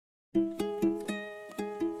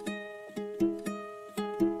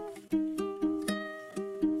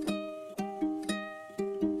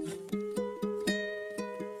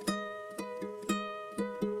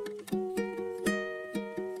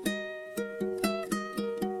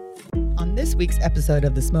this week's episode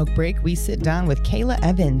of The Smoke Break, we sit down with Kayla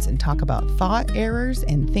Evans and talk about thought errors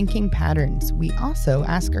and thinking patterns. We also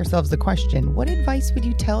ask ourselves the question, what advice would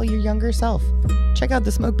you tell your younger self? Check out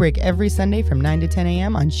The Smoke Break every Sunday from 9 to 10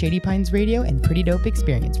 a.m. on Shady Pines Radio and Pretty Dope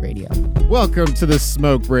Experience Radio. Welcome to The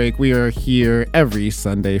Smoke Break. We are here every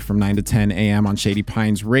Sunday from 9 to 10 a.m. on Shady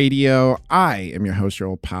Pines Radio. I am your host, your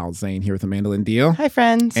old pal, Zane, here with Amanda Lindeel. Hi,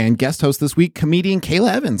 friends. And guest host this week, comedian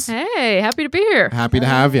Kayla Evans. Hey, happy to be here. Happy to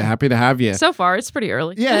have you. Happy to have you. So far, it's pretty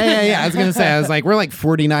early. Yeah. I was going to say, we're like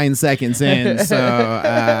 49 seconds in, so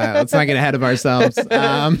let's not get ahead of ourselves.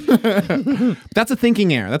 That's a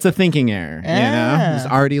thinking error. You know? Just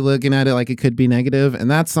already looking at it like it could be negative, and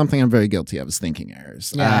that's something I'm very guilty of, is thinking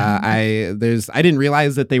errors. Yeah. I didn't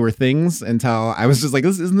realize that they were things until I was just like,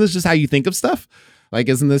 isn't this just how you think of stuff? Like,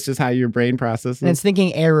 isn't this just how your brain processes? And it's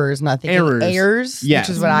thinking errors, not thinking errors, yes.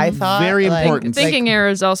 which is what I thought. Very important. Thinking error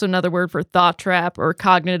is also another word for thought trap or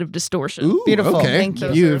cognitive distortion. Ooh, beautiful. Okay. Thank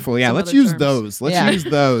you. Beautiful. Yeah, let's use those. Let's use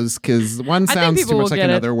those, because one sounds too much like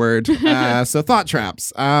another word. So thought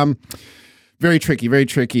traps. Very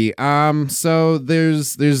tricky. So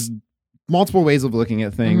there's multiple ways of looking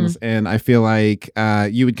at things, and I feel like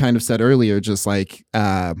you had kind of said earlier, just like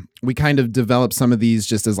we kind of develop some of these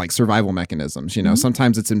just as like survival mechanisms. You know,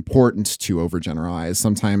 sometimes it's important to overgeneralize.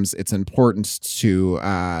 Sometimes it's important to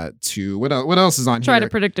what else is on Try here? to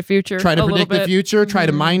predict the future. Try to predict the future. Try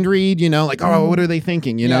to mind read. You know, like what are they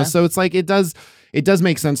thinking? You know, so it's like it does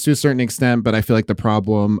make sense to a certain extent, but I feel like the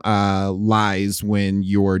problem lies when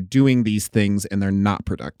you're doing these things and they're not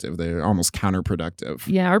productive. They're almost counterproductive.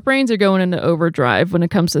 Yeah, our brains are going into overdrive when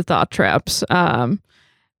it comes to thought traps.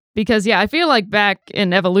 Because, I feel like back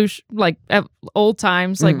in evolution, like old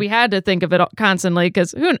times, like we had to think of it constantly,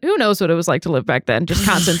 because who knows what it was like to live back then? Just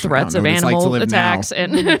constant threats of animal attacks.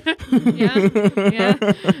 And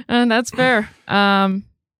yeah, and that's fair.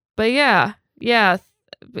 But yeah.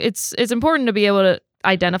 It's important to be able to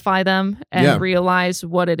identify them and realize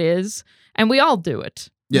what it is. And we all do it.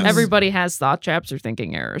 Yes. Everybody has thought traps or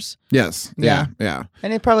thinking errors. Yes. Yeah.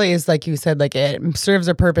 And it probably is, like you said, like it serves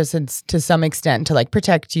a purpose to some extent to like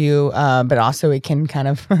protect you, but also it can kind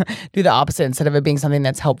of do the opposite. Instead of it being something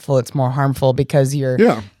that's helpful, it's more harmful, because you're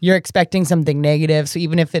expecting something negative. So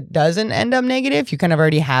even if it doesn't end up negative, you kind of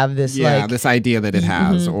already have this this idea that it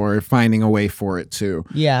has, or finding a way for it to.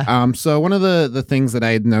 Yeah. So one of the things that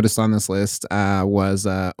I had noticed on this list was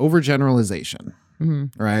overgeneralization,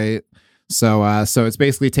 right? So it's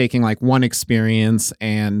basically taking like one experience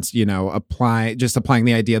and, you know, applying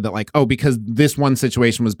the idea that like, oh, because this one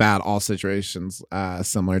situation was bad, all situations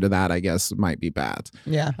similar to that, I guess, might be bad.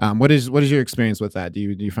 Yeah. What is your experience with that? Do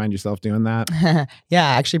you find yourself doing that? Yeah,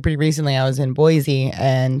 actually pretty recently I was in Boise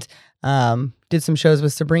and did some shows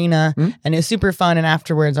with Sabrina, and it was super fun. And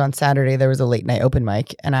afterwards on Saturday, there was a late night open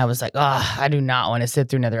mic, and I was like, I do not want to sit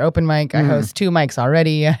through another open mic. I host 2 mics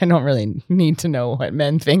already. I don't really need to know what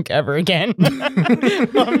men think ever again.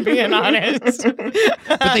 I'm being honest.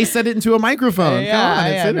 But they said it into a microphone.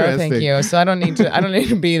 Yeah, Come on, no, thank you. So I don't need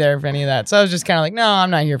to be there for any of that. So I was just kind of like, no,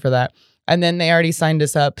 I'm not here for that. And then they already signed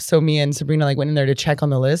us up. So me and Sabrina like went in there to check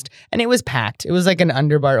on the list, and it was packed. It was like an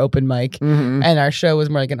underbar open mic, and our show was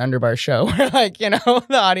more like an underbar show where like, you know,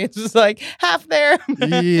 the audience was like half there.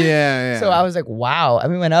 Yeah. So I was like, wow.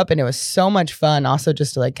 And we went up and it was so much fun. Also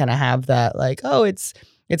just to like kind of have that like,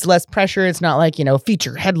 it's less pressure. It's not like, you know,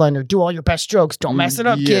 feature headliner, do all your best jokes. Don't mess it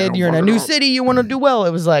up, kid. You're in a new city. You want to do well.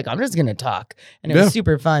 It was like, I'm just going to talk. And it was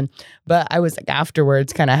super fun. But I was like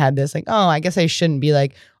afterwards kind of had this like, I guess I shouldn't be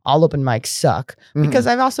like, all open mics suck, because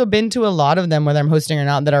I've also been to a lot of them, whether I'm hosting or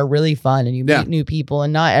not, that are really fun, and you meet new people,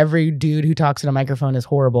 and not every dude who talks in a microphone is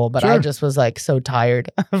horrible, but I just was like so tired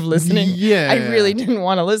of listening. I really didn't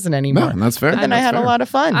want to listen anymore. No, that's fair. But then I had a lot of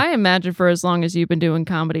fun. I imagine for as long as you've been doing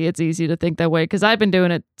comedy, it's easy to think that way, because I've been doing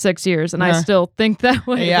it 6 years and I still think that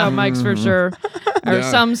way about mics for sure, or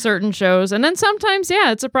some certain shows. And then sometimes,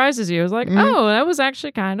 it surprises you. It's like, oh, that was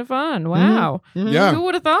actually kind of fun. Wow. Yeah. Who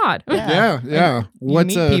would have thought? Yeah. You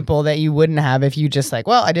meet people that you wouldn't have if you just like,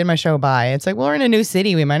 well, I did my show, bye. It's like, well, we're in a new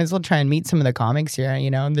city. We might as well try and meet some of the comics here. You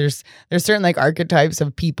know, there's certain like archetypes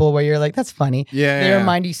of people where you're like, that's funny. Yeah. They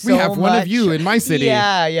remind you so much. We have one of you in my city.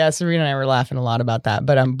 Yeah. Sabrina and I were laughing a lot about that.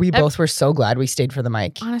 But we both were so glad we stayed for the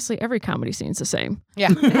mic. Honestly, every comedy scene's the same.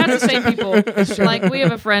 Yeah. It has the same people. Like, we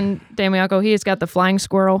have a friend, Dan Miyako, he has got the flying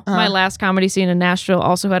squirrel. My last comedy scene in Nashville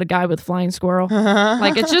also had a guy with flying squirrel.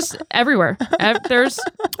 Like, it's just everywhere. There's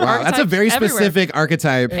that's a very specific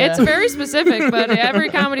archetype. It's very specific, but every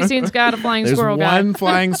comedy scene's got a flying squirrel guy. There's one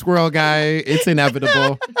flying squirrel guy. It's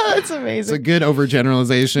inevitable. That's amazing. It's a good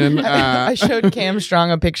overgeneralization. I showed Cam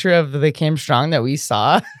Strong a picture of the Cam Strong that we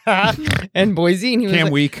saw in Boise, and he was Cam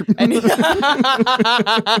like, Week. And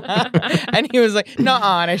he was like,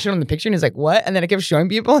 "Nuh-uh," and I showed him the picture, and he's like, "What?" And then I kept showing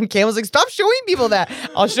people, and Cam was like, "Stop showing people that.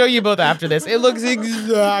 I'll show you both after this. It looks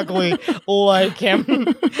exactly like him."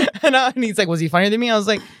 And he's like, "Was he funnier than me?" I was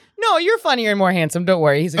like, "No, you're funnier and more handsome. Don't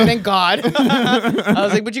worry." He's like, "Thank God." I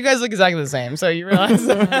was like, "But you guys look exactly the same." So you realize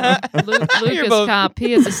Lucas Kopp,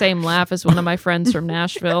 he has the same laugh as one of my friends from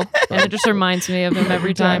Nashville, and it just reminds me of him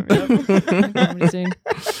every time.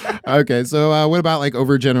 Okay, so what about like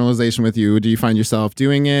overgeneralization with you? Do you find yourself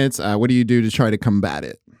doing it? What do you do to try to combat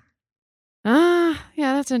it?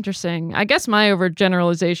 Yeah, that's interesting. I guess my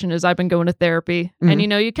overgeneralization is I've been going to therapy, and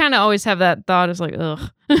you kind of always have that thought. It's like, ugh,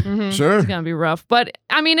 sure, it's gonna be rough. But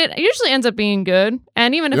I mean, it usually ends up being good,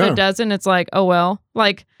 and even if it doesn't, it's like, oh well.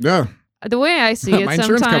 Like, the way I see it, my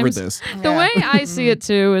insurance covered this. The way I see it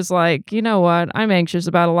too is like, you know what? I'm anxious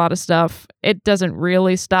about a lot of stuff. It doesn't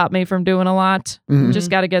really stop me from doing a lot. Just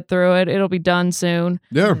got to get through it. It'll be done soon.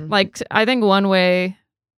 Yeah. Like, I think one way,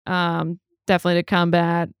 definitely to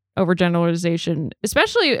combat overgeneralization,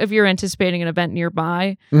 especially if you're anticipating an event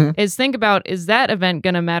nearby, is think about, is that event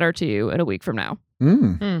going to matter to you in a week from now?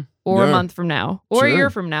 Or a month from now? Or a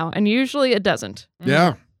year from now? And usually it doesn't.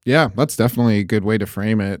 Yeah, that's definitely a good way to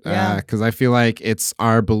frame it. Because I feel like it's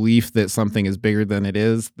our belief that something is bigger than it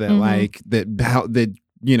is that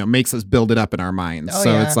that makes us build it up in our minds.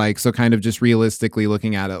 It's like, so kind of just realistically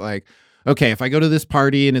looking at it like, okay, if I go to this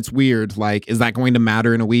party and it's weird, like, is that going to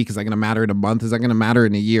matter in a week? Is that going to matter in a month? Is that going to matter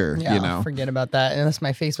in a year? Yeah, forget about that. Unless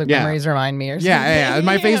my Facebook memories remind me or something. Yeah.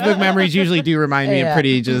 My Facebook memories usually do remind me of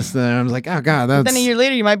pretty just, I'm like, oh God, that's... But then a year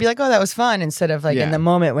later, you might be like, oh, that was fun. Instead of like in the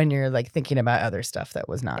moment when you're like thinking about other stuff that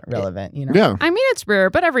was not relevant, Yeah. I mean, it's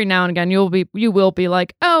rare, but every now and again, you will be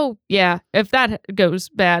like, oh, yeah, if that goes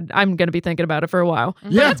bad, I'm going to be thinking about it for a while.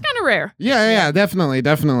 But it's kind of rare. Yeah,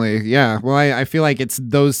 definitely. Yeah. Well, I feel like it's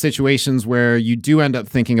those situations where you do end up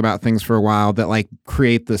thinking about things for a while that like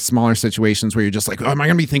create the smaller situations where you're just like, oh, am I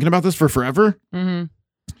going to be thinking about this for forever?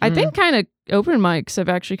 I think kind of open mics have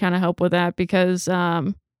actually kind of helped with that because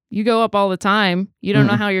you go up all the time. You don't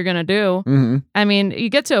know how you're going to do. I mean, you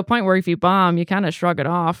get to a point where if you bomb, you kind of shrug it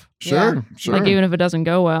off. Sure. Like even if it doesn't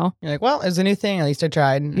go well. You're like, well, it's a new thing. At least I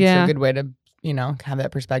tried. It's a good way to, have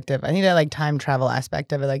that perspective. I think that like time travel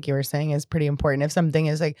aspect of it, like you were saying, is pretty important. If something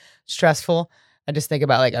is like stressful, I just think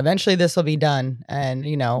about like eventually this will be done, and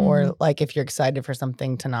or like if you're excited for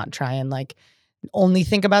something, to not try and like only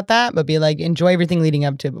think about that, but be like enjoy everything leading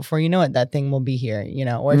up to it. Before you know it, that thing will be here,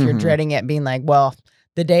 or if you're dreading it, being like, well,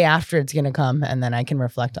 the day after it's gonna come, and then I can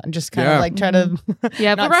reflect on. Just kind of like try to if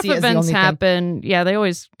the rough events happen, they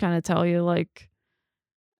always kind of tell you like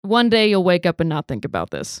one day you'll wake up and not think about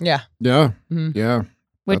this. Yeah.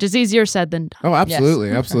 Which is easier said than done. Oh, absolutely.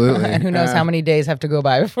 Yes. Absolutely. And who knows how many days have to go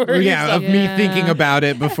by before me thinking about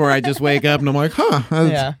it before I just wake up and I'm like,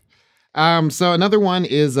 So another one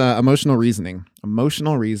is emotional reasoning.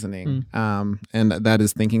 And that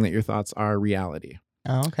is thinking that your thoughts are reality.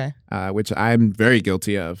 Oh, okay. Which I'm very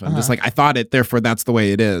guilty of. I'm just like, I thought it, therefore that's the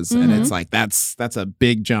way it is. And it's like, that's a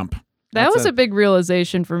big jump. That was a big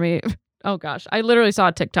realization for me. Oh gosh, I literally saw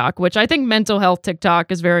a TikTok, which I think mental health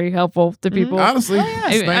TikTok is very helpful to people. Honestly,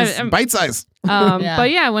 it's nice. Bite size.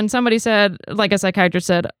 But when somebody said, like a psychiatrist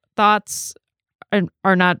said, thoughts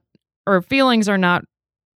are not, or feelings are not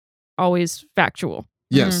always factual.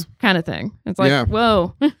 Yes. Kind of thing. It's like,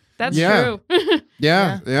 whoa, that's true.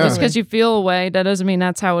 Just because you feel a way, that doesn't mean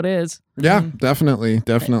that's how it is. Yeah, definitely.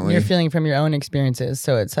 You're feeling from your own experiences,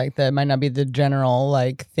 so it's like that might not be the general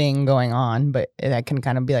like thing going on, but that can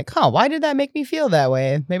kind of be like, why did that make me feel that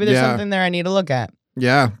way? Maybe there's something there I need to look at.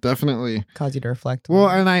 Yeah, definitely. Cause you to reflect. Well,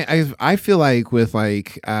 and I feel like with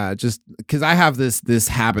like just because I have this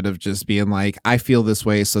habit of just being like, I feel this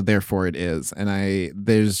way, so therefore it is, and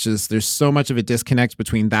there's so much of a disconnect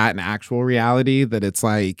between that and actual reality that it's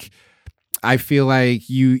like, I feel like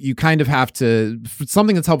you kind of have to,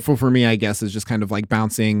 something that's helpful for me, I guess, is just kind of like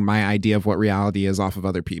bouncing my idea of what reality is off of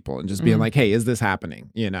other people and just being like, hey, is this happening?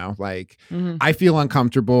 Like I feel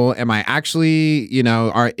uncomfortable. Am I actually,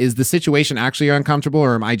 is the situation actually uncomfortable,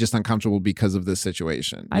 or am I just uncomfortable because of this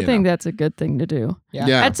situation? I think that's a good thing to do.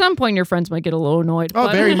 Yeah. At some point, your friends might get a little annoyed. Oh,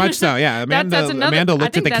 very much so. Yeah. Amanda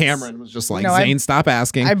looked at the camera and was just like, Zane, stop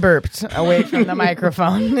asking. I burped away from the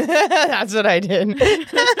microphone. That's what I did.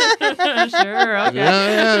 sure. Okay.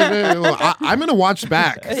 Yeah. Well, I'm going to watch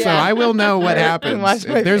back, so I will know what happens.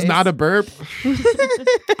 If there's not a burp,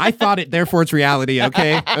 I thought it, therefore it's reality.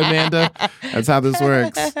 Okay, Amanda? That's how this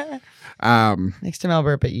works. Next time I'll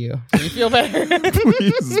burp at you. Do you feel better?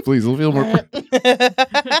 please, we'll feel more.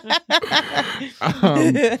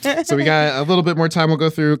 So we got a little bit more time. We'll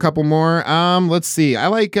go through a couple more. Let's see. I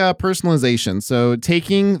like personalization. So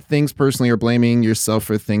taking things personally or blaming yourself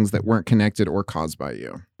for things that weren't connected or caused by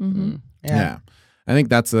you. Mm-hmm. Yeah. I think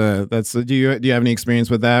that's a. Do you have any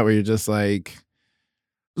experience with that where you're just like,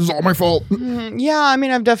 this is all my fault? Yeah, I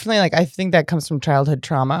mean, I've definitely I think that comes from childhood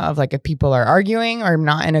trauma of if people are arguing or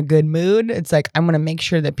not in a good mood, it's I'm going to make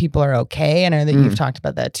sure that people are okay. And I know that you've talked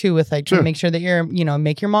about that too with to make sure that you're,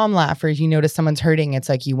 make your mom laugh, or if you notice someone's hurting, it's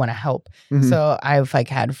you want to help. Mm-hmm. So I've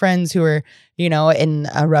had friends who are, in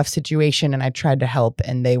a rough situation and I tried to help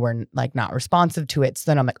and they were not responsive to it.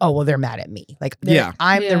 So then I'm oh, well, they're mad at me.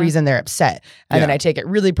 I'm the reason they're upset. And then I take it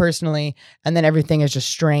really personally and then everything is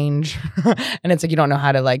just strange. And it's you don't know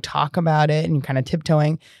how to talk about it and you're kind of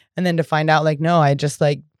tiptoeing. And then to find out no, I just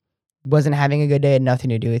wasn't having a good day, had nothing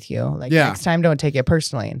to do with you. Next time, don't take it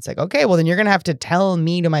personally. And it's okay, well then you're gonna have to tell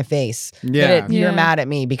me to my face that you're mad at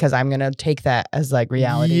me because I'm gonna take that as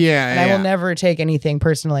reality. Yeah, and I will never take anything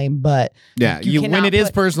personally. But you when it is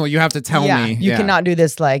personal, you have to tell me. You cannot do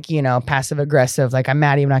this passive aggressive. I'm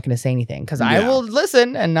mad at you, I'm not gonna say anything because I will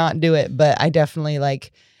listen and not do it. But I definitely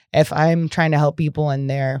if I'm trying to help people and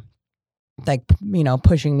they're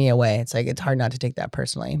pushing me away, it's hard not to take that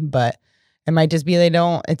personally. But it might just be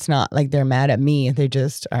it's not they're mad at me. They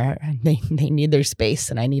just are, they need their space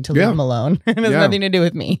and I need to leave them alone. It has nothing to do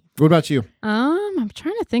with me. What about you? I'm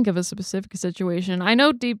trying to think of a specific situation. I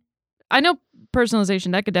know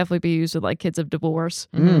personalization that could definitely be used with kids of divorce,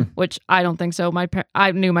 which I don't think so.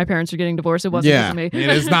 I knew my parents were getting divorced. It wasn't me. It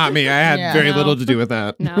is not me. I had very little to do with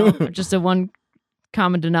that. No, just a one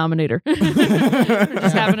common denominator.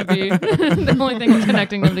 Just happened to be the only thing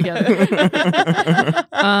connecting them together.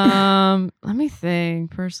 Let me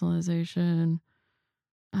think. Personalization.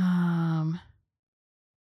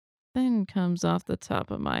 Thing comes off the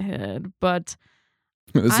top of my head, but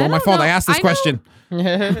this is all my fault. I asked this question.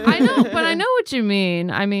 I know, but I know what you mean.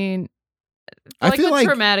 I mean, I feel with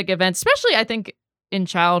traumatic events, especially I think in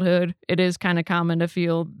childhood, it is kind of common to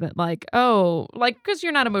feel that because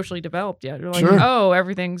you're not emotionally developed yet. You're oh,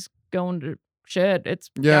 everything's going to shit. It's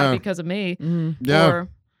because of me. Mm-hmm. Yeah. Or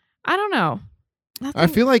I don't know. I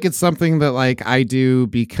feel it's something that I do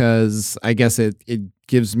because I guess it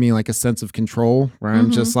gives me a sense of control where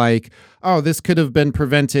I'm just oh, this could have been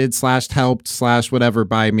prevented / helped / whatever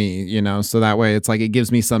by me, so that way it's it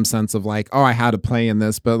gives me some sense of oh, I had a play in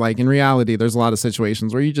this. But in reality, there's a lot of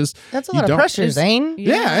situations where you just that's a lot of pressure, Zane.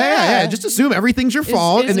 Yeah. Just assume everything's your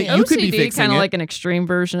fault and that you could be fixing kind it. of an extreme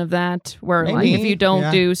version of that where if you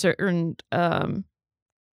don't do certain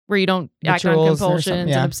where you don't act on compulsions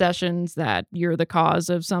and obsessions, that you're the cause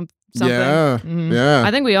of something. Yeah. Mm-hmm. Yeah.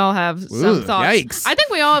 I think we all have some thoughts. Yikes. I think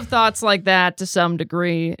we all have thoughts like that to some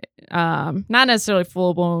degree. Not necessarily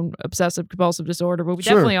full-blown obsessive compulsive disorder, but we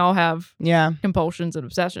definitely all have compulsions and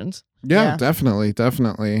obsessions. Yeah, definitely. I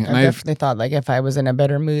definitely thought if I was in a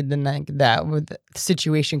better mood, then the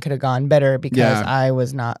situation could have gone better because I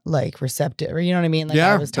was not receptive, or you know what I mean?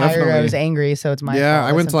 I was tired, definitely. I was angry, so it's my fault.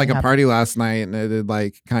 I went to a party last night and it did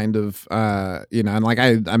kind of and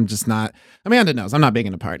I'm just not. Amanda knows I'm not big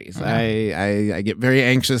into parties. I get very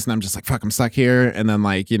anxious and I'm just fuck, I'm stuck here. And then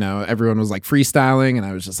everyone was freestyling and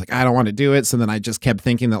I was just I don't want to do it. So then I just kept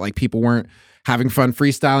thinking that people weren't having fun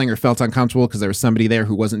freestyling or felt uncomfortable because there was somebody there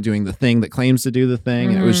who wasn't doing the thing that claims to do the thing.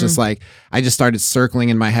 And it was just I just started circling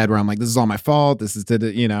in my head where I'm this is all my fault. This is,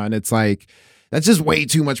 and it's that's just way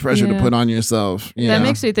too much pressure to put on yourself. That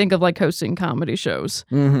makes me think of hosting comedy shows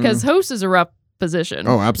because host is a rough position.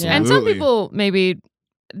 Oh, absolutely. And some people maybe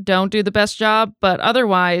don't do the best job, but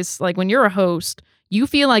otherwise, when you're a host, you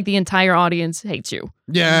feel the entire audience hates you.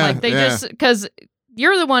 Yeah. They just, because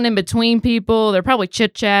you're the one in between people. They're probably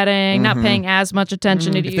chit-chatting, not paying as much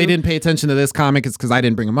attention to you. If they didn't pay attention to this comic, it's because I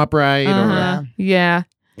didn't bring them up right.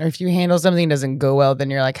 Or if you handle something that doesn't go well, then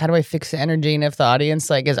you're how do I fix the energy? And if the audience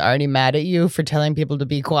is already mad at you for telling people to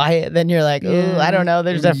be quiet, then you're ooh, I don't know.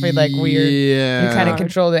 There's definitely weird. Yeah. You kind of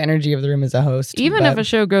control the energy of the room as a host. Even if a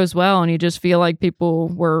show goes well and you just feel people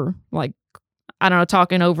were I don't know,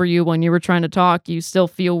 talking over you when you were trying to talk, you still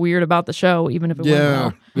feel weird about the show, even if it went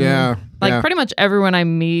well. Yeah. Pretty much everyone I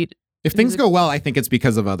meet If things go well, I think it's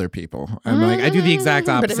because of other people. I'm like, I do the exact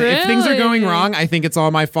opposite. Really? If things are going wrong, I think it's all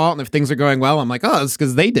my fault. And if things are going well, I'm like, oh, it's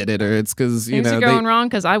because they did it, or it's because things are going wrong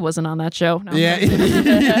because I wasn't on that show. No, yeah,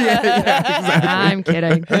 exactly. I'm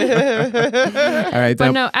kidding. All right,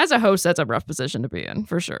 but no, as a host, that's a rough position to be in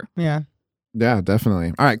for sure. Yeah. Yeah,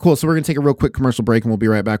 definitely. All right, cool. So we're going to take a real quick commercial break, and we'll be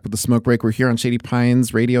right back with the Smoke Break. We're here on Shady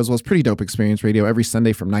Pines Radio, as well as Pretty Dope Experience Radio, every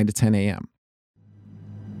Sunday from 9 to 10 a.m.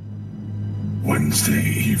 Wednesday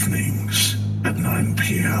evenings at 9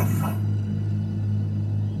 p.m.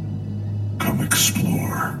 Come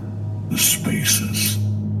explore the spaces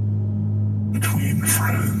between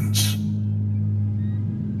friends.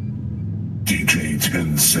 DJ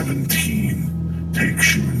 1017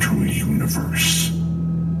 takes you into a universe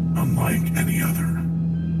unlike any other.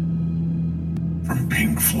 From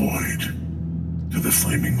Pink Floyd to the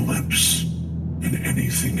Flaming Lips and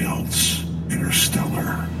anything else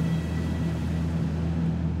interstellar.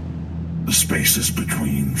 The spaces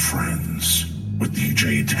between friends with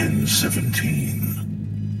DJ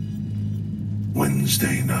 1017.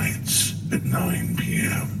 Wednesday nights at 9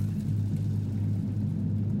 p.m.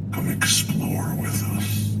 Come explore with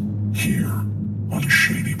us here on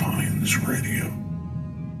Shady Pines Radio.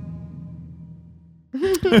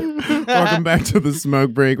 Welcome back to the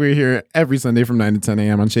Smoke Break. We're here every Sunday from 9 to 10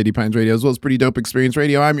 a.m. on Shady Pines Radio, as well as Pretty Dope Experience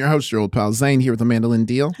Radio. I'm your host, your old pal Zane, here with Amanda Lynn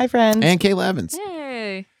Deal. Hi, friends. And Kayla Evans.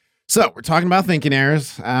 Hey. So we're talking about thinking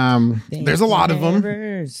errors. There's a lot of them.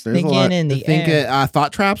 There's thinking a lot. In the air.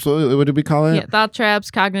 Thought traps. What did we call it? Yeah, thought traps,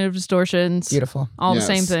 cognitive distortions. Beautiful. All Yes.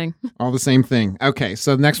 the same thing. All the same thing. Okay,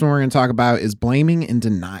 so the next one we're going to talk about is blaming and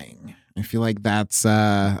denying. I feel like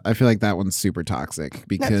that one's super toxic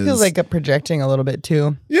because That feels like a projecting a little bit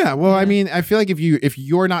too. yeah. Well, I mean, I feel like if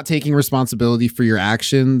you're not taking responsibility for your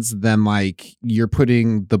actions, then like you're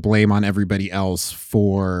putting the blame on everybody else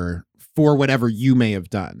for whatever you may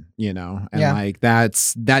have done, you know, and like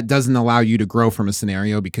that doesn't allow you to grow from a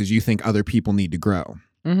scenario because you think other people need to grow.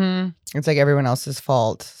 Mm-hmm. It's like everyone else's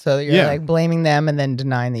fault. So you're like blaming them and then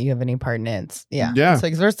denying that you have any part in it. Yeah. It's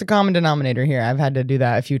like, there's the common denominator here. I've had to do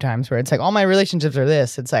that a few times where it's like, all my relationships are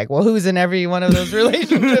this. It's like, well, who's in every one of those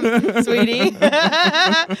relationships, sweetie?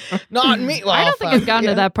 Not me. Well, I don't think I've gotten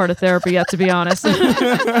to that part of therapy yet, to be honest.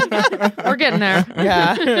 We're getting there.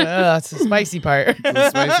 Yeah. That's the spicy part. The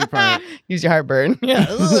spicy part. Use your heartburn. Yeah.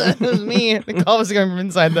 It was me. The call was coming from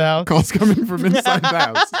inside the house. Calls coming from inside the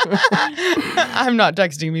house. I'm not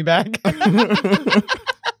texting me back. What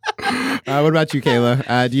about you,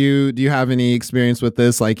 Kayla? Do you have any experience with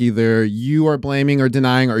this? Like either you are blaming or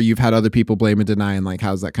denying, or you've had other people blame and deny, and like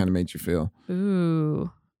how's that kind of made you feel?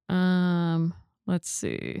 Ooh. Let's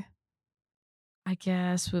see. I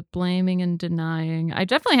guess with blaming and denying, I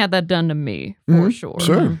definitely had that done to me for sure.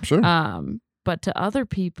 Sure. But to other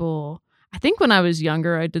people, I think when I was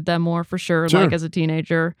younger, I did that more for sure. Like as a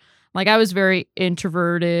teenager. Like I was very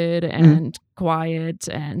introverted and quiet,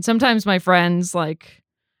 and sometimes my friends, like,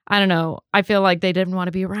 I don't know, I feel like they didn't want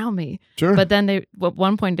to be around me. Sure. But then at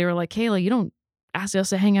one point they were like, Kayla, you don't ask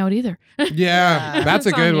us to hang out either. Yeah, that's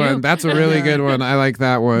a good one. That's a really good one. I like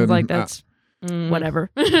that one. Like that's whatever.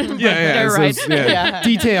 Yeah, right.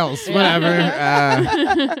 Details, whatever.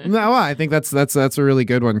 No, I think that's a really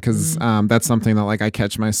good one because that's something that like I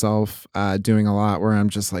catch myself doing a lot where I'm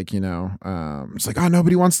just like, you know, it's like, oh,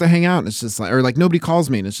 nobody wants to hang out. And it's just like, or like nobody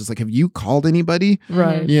calls me, and it's just like, have you called anybody?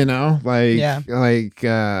 Right. You know, like,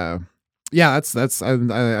 that's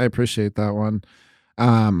I appreciate that one.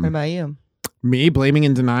 What about you? Me blaming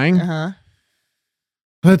and denying.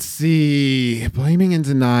 Let's see. Blaming and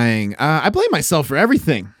denying. I blame myself for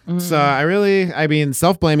everything. So I mean,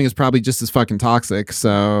 self-blaming is probably just as fucking toxic.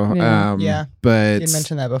 So, but you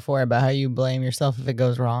mentioned that before about how you blame yourself if it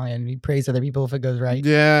goes wrong and you praise other people if it goes right.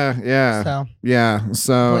 So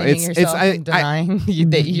it's denying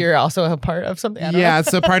that you're also a part of something.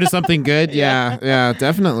 It's a part of something good. Yeah,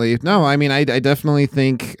 definitely. No, I mean, I definitely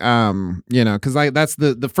think, you know, because that's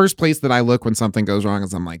the first place that I look when something goes wrong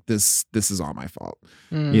is I'm like, this is all my fault.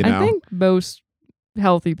 You know? I think most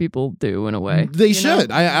healthy people do in a way. They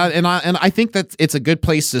should. I think that it's a good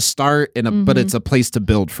place to start but it's a place to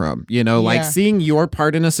build from. You know, like seeing your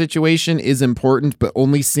part in a situation is important, but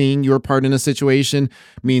only seeing your part in a situation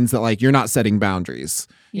means that like you're not setting boundaries.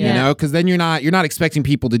 You know, because then you're not expecting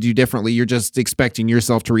people to do differently. You're just expecting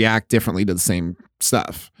yourself to react differently to the same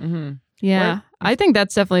stuff. Yeah, I think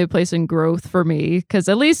that's definitely a place in growth for me because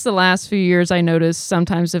at least the last few years I noticed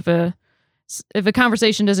sometimes if a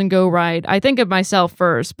conversation doesn't go right, I think of myself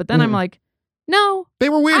first, but then I'm like, No, they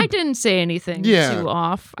were weird. I didn't say anything too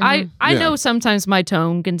off. I know sometimes my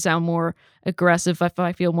tone can sound more aggressive if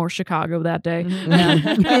I feel more Chicago that day.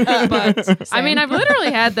 But I mean, I've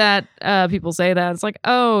literally had that people say that. It's like,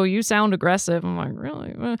 oh, you sound aggressive. I'm like,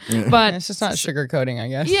 really? But it's just not sugarcoating, I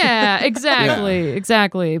guess. Yeah,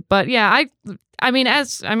 exactly. But yeah, I mean,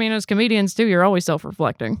 as comedians too, you're always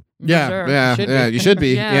self-reflecting. Yeah, sure. You should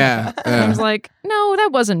be. Yeah. I was like, no,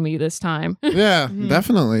 that wasn't me this time. Yeah,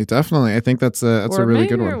 definitely. I think that's a really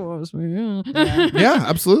good one. It was me. Yeah,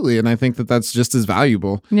 absolutely. And I think that's just as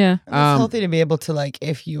valuable. Yeah. It's healthy to be able to, like,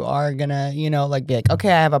 if you are gonna, be like,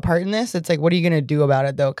 okay, I have a part in this. It's like, what are you gonna do about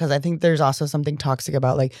it though? Because I think there's also something toxic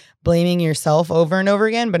about like blaming yourself over and over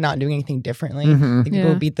again, but not doing anything differently. Like,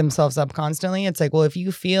 people beat themselves up constantly. It's like, well, if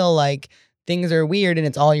you feel like things are weird and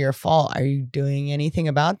it's all your fault, are you doing anything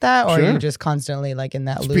about that, or are you just constantly like in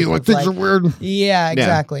that loop? Feel like things are weird. Yeah,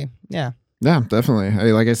 exactly. Yeah,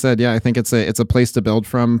 definitely. Like I said, I think it's a place to build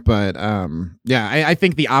from. But I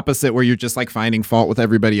think the opposite, where you're just like finding fault with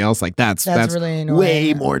everybody else, like that's really annoying.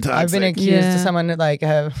 Way more toxic. I've been accused to someone like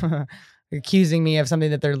accusing me of something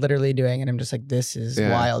that they're literally doing, and I'm just like, this is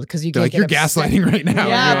wild, because you can't you're gaslighting right now.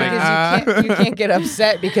 Yeah, because you can't get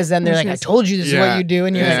upset, because then they're like, I told you this is what you do,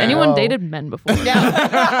 and you're like, has anyone dated men before? Yeah. I'm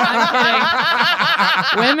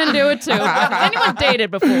kidding. Women do it too. Has anyone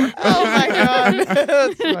dated before? Oh my god,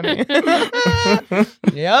 that's funny.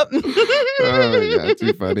 Yep. Oh my god,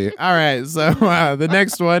 too funny. All right, so the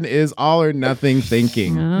next one is all or nothing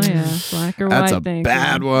thinking. Oh yeah, black or white. That's a thinking.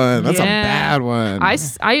 bad one. That's a bad one.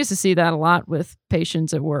 I used to see that a lot with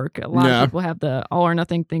patients at work. A lot of people have the all or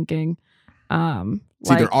nothing thinking.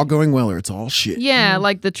 It's either all going well or it's all shit. Yeah,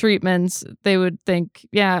 like the treatments, they would think,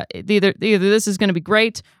 either this is going to be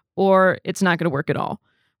great or it's not going to work at all.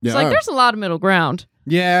 It's like there's a lot of middle ground.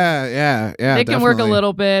 Yeah. It can work a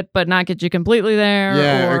little bit, but not get you completely there.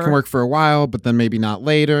 Yeah, or it can work for a while, but then maybe not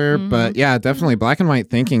later. But yeah, definitely black and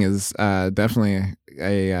white thinking is definitely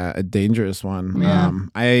a dangerous one. Yeah.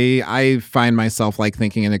 I find myself like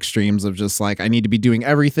thinking in extremes of just like I need to be doing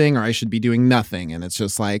everything or I should be doing nothing, and it's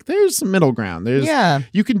just like there's some middle ground.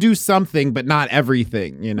 You can do something but not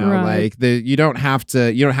everything. Like you don't have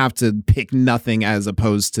to pick nothing as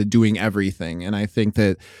opposed to doing everything. And I think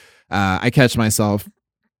that I catch myself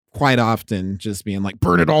quite often just being like,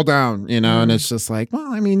 burn it all down, and it's just like,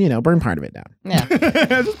 well, I mean, burn part of it down. Yeah.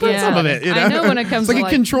 Just burn some of it, I know when it comes it's to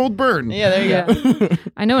like a controlled burn. Yeah, there you go.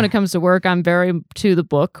 I know when it comes to work, I'm very to the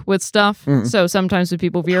book with stuff. So sometimes when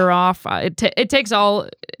people veer off, it takes all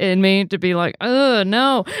in me to be like,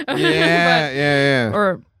 no.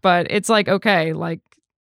 Yeah. But it's like, okay, like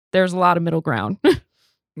there's a lot of middle ground.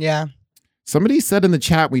 Yeah. Somebody said in the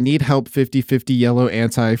chat, we need help 50/50 yellow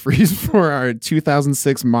antifreeze for our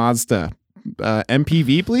 2006 Mazda.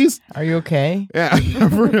 MPV, please? Are you okay? Yeah,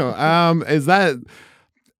 for real. Is that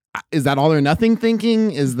all or nothing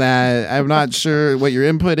thinking? Is that, I'm not sure what your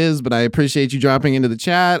input is, but I appreciate you dropping into the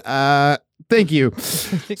chat. Thank you.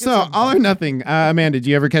 So all or nothing. Amanda, do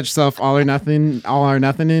you ever catch yourself all or nothing in? All or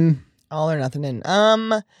nothing in.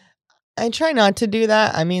 I try not to do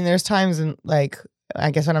that. I mean, there's times in like, I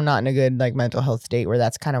guess when I'm not in a good like mental health state where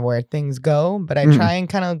that's kind of where things go, but I try and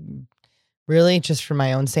kind of really just for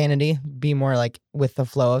my own sanity, be more like with the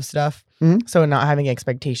flow of stuff. So not having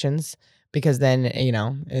expectations, because then,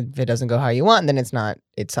 if it doesn't go how you want, then it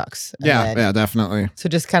sucks. Yeah, definitely. So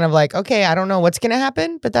just kind of like, okay, I don't know what's going to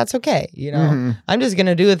happen, but that's okay. I'm just going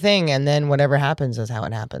to do a thing, and then whatever happens is how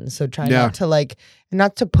it happens. So try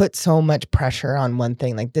not to put so much pressure on one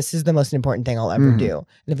thing. Like, this is the most important thing I'll ever do.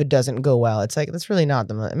 And if it doesn't go well, it's like, that's really not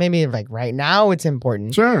maybe like right now it's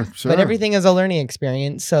important. Sure. But everything is a learning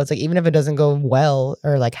experience. So it's like, even if it doesn't go well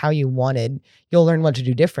or like how you wanted, you'll learn what to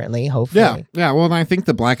do differently, hopefully. Yeah. Well, and I think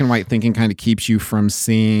the black and white thinking kind of keeps you from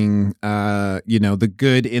seeing, the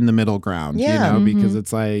good in the middle ground, because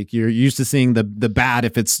it's like you're used to seeing the bad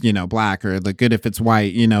if it's, black, or the good if it's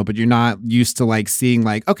white, but you're not used to like seeing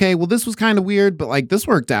like, okay, well, this was kind of weird, but like this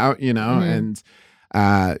worked out, and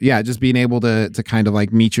just being able to kind of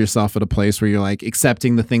like meet yourself at a place where you're like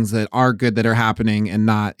accepting the things that are good that are happening and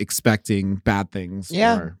not expecting bad things.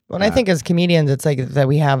 Yeah. When I think as comedians, it's like that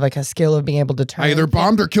we have like a skill of being able to turn. I either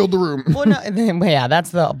bombed or killed the room. Well, no, yeah,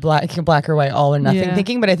 that's the black or white, all or nothing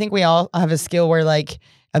thinking. But I think we all have a skill where like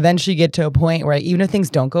eventually get to a point where even if things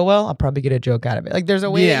don't go well, I'll probably get a joke out of it. Like there's a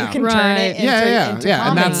way that you can turn it into comedy.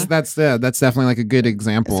 And that's definitely like a good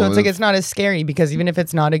example. So it's like it's not as scary, because even if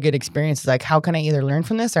it's not a good experience, it's like, how can I either learn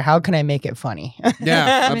from this or how can I make it funny?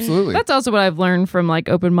 Yeah, absolutely. That's also what I've learned from like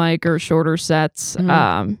open mic or shorter sets.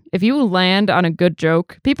 If you land on a good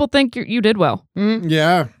joke, people think you did well.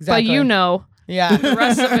 Yeah, exactly. But Yeah. The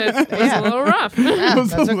rest of it was a little rough. Yeah, It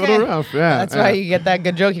was a little rough. Yeah. That's why you get that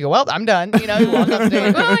good joke. You go, well, I'm done. You walk up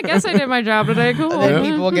stage. Well, I guess I did my job today. Cool. And then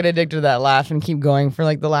people get addicted to that laugh and keep going for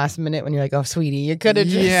like the last minute when you're like, oh, sweetie, you could have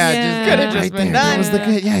just, could have just been there. done. That was the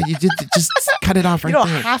good. Yeah, you just cut it off right You don't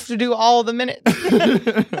there. have to do all the minutes.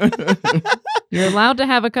 You're allowed to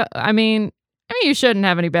have I mean, you shouldn't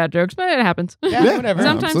have any bad jokes, but it happens. Yeah, whatever.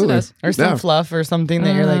 Sometimes absolutely. it does. Or some fluff or something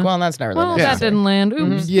that you're like, well, that's not really Well, necessary. that didn't land.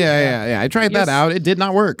 Oops. Yeah. I tried that out. It did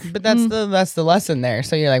not work. But that's the lesson there.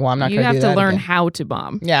 So you're like, well, I'm not You going have do to that learn again. how to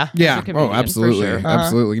bomb. Yeah. Yeah. a comedian, Oh, absolutely. for sure.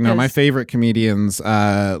 Absolutely. You know, my 'Cause- favorite comedians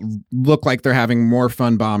look like they're having more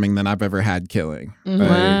fun bombing than I've ever had killing.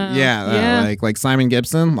 Wow. Yeah. Like Simon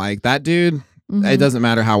Gibson, like that dude. It doesn't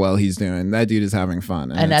matter how well he's doing. That dude is having fun.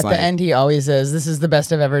 And it's at the end, he always says, "This is the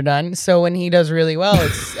best I've ever done." So when he does really well,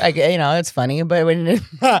 it's like, it's funny. But when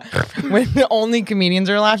the only comedians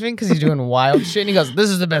are laughing because he's doing wild shit, and he goes, "This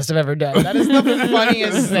is the best I've ever done." That is the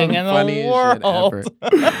funniest thing in the world.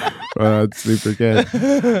 Oh, it's super good.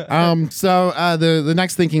 So the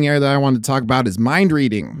next thinking area that I wanted to talk about is mind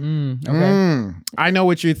reading. Okay. I know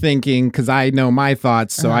what you're thinking because I know my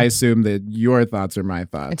thoughts, so I assume that your thoughts are my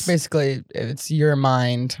thoughts. It's basically it's your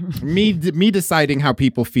mind. me deciding how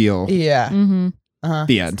people feel. Yeah.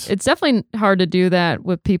 The end. It's definitely hard to do that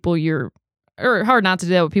with people or hard not to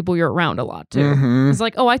do that with people you're around a lot too. Mhm. It's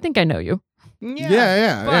like, oh, I think I know you.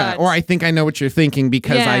 Yeah. But- Or I think I know what you're thinking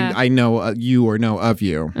because Yeah. I know you or know of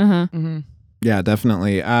you. Yeah,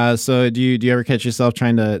 definitely. So do you ever catch yourself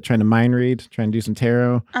trying to mind read, trying to do some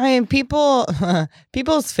tarot? I mean,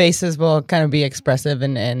 people's faces will kind of be expressive,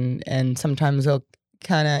 and sometimes they'll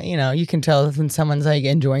kind of, you can tell when someone's like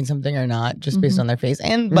enjoying something or not just based on their face.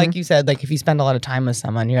 And like you said, like if you spend a lot of time with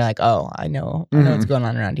someone, you're like, oh, I know what's going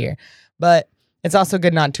on around here. But it's also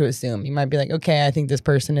good not to assume. You might be like, okay, I think this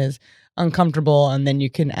person is uncomfortable, and then you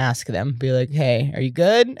can ask them, be like, hey, are you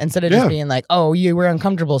good? Instead of just being like, oh, you were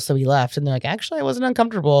uncomfortable, so we left. And they're like, actually, I wasn't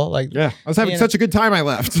uncomfortable. Like, Yeah, I was having such a good time I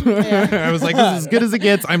left. I was like, this is as good as it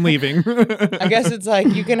gets. I'm leaving. I guess it's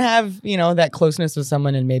like you can have, that closeness with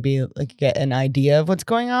someone and maybe like get an idea of what's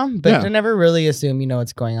going on, but to never really assume you know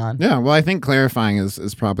what's going on. Yeah, well, I think clarifying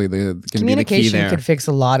is probably going to be the key Communication there. could fix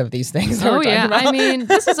a lot of these things. that Oh we're talking yeah, about. I mean,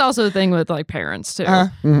 this is also the thing with like parents too,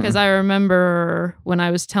 because I remember when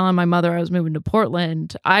I was telling my mother I was moving to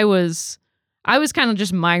Portland, I was kind of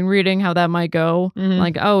just mind reading how that might go.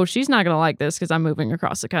 Like, oh, she's not gonna like this because I'm moving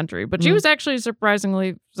across the country, but she was actually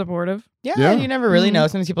surprisingly supportive. Yeah, you never really know.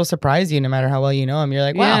 Sometimes people surprise you, no matter how well you know them. You're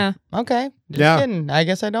like, wow, okay, just kidding. I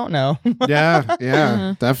guess I don't know.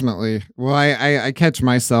 Yeah, definitely. Well, I catch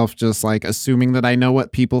myself just like assuming that I know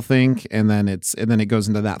what people think, and then it goes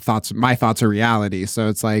into that my thoughts are reality. So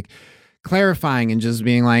it's like clarifying and just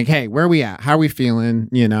being like, hey, where are we at? How are we feeling?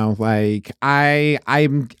 Like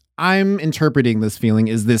I'm interpreting this feeling.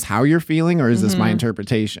 Is this how you're feeling, or is this my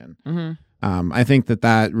interpretation? I think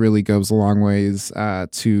that really goes a long ways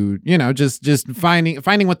to just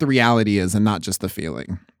finding what the reality is and not just the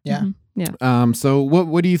feeling. Yeah. Yeah. So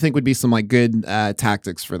what do you think would be some like good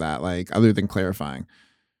tactics for that, like other than clarifying?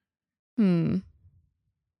 Let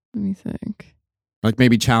me think. Like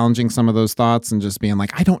maybe challenging some of those thoughts and just being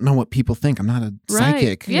like, I don't know what people think. I'm not a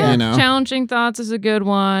psychic. Yeah. Challenging thoughts is a good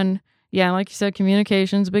one. Yeah, like you said,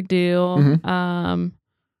 communication's a big deal. I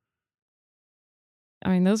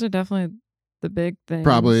mean, those are definitely the big things.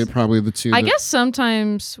 Probably the two. I guess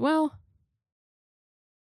sometimes, well,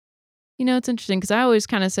 it's interesting because I always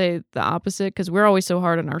kind of say the opposite because we're always so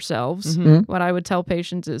hard on ourselves. What I would tell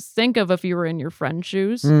patients is think of if you were in your friend's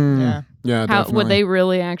shoes. Yeah, How definitely. would they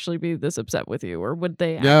really actually be this upset with you, or would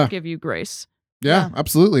they give you grace? Yeah,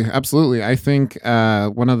 absolutely. I think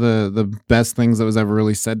one of the best things that was ever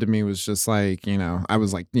really said to me was just like, I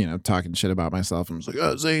was like, talking shit about myself. And I was like,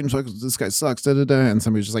 oh, Zane, this guy sucks, And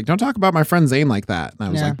somebody was just like, don't talk about my friend Zane like that. And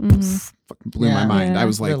I was like, fucking blew my mind. I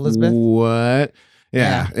was like, Elizabeth. What?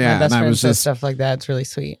 Yeah. My best And I friend was says just stuff like that. It's really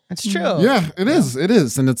sweet. It's true. Yeah, it is. It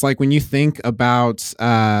is. And it's like when you think about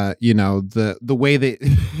the way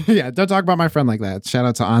that don't talk about my friend like that. Shout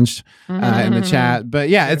out to Ansh in the chat. But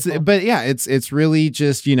yeah, it's really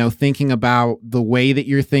just, thinking about the way that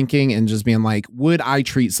you're thinking and just being like, would I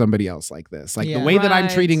treat somebody else like this? Like the way that I'm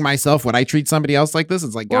treating myself, would I treat somebody else like this?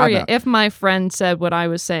 It's like, God, no. If my friend said what I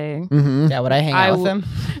was saying, yeah, would I hang out with him?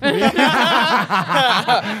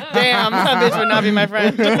 Damn, that bitch would not be my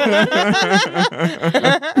friend.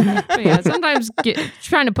 But yeah, sometimes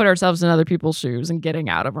trying to put ourselves in other people's shoes and getting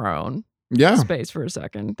out of our own space for a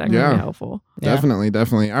second, that can be helpful. Definitely.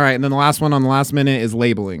 All right, and then the last one on the last minute is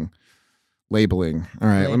labeling. Labeling. All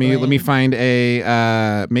right, let me find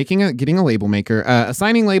a getting a label maker.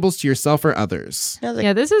 Assigning labels to yourself or others.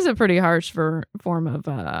 Yeah, this is a pretty harsh form of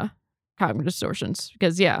cognitive distortions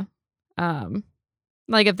because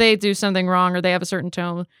like if they do something wrong or they have a certain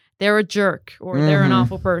tone, they're a jerk or they're an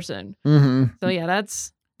awful person. Mm-hmm. So yeah,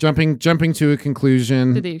 that's jumping to a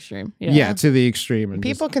conclusion to the extreme. Yeah, to the extreme. And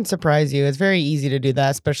people can surprise you. It's very easy to do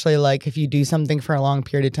that, especially like if you do something for a long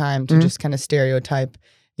period of time to just kind of stereotype.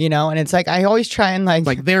 And it's like I always try and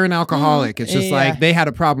like they're an alcoholic. It's just like they had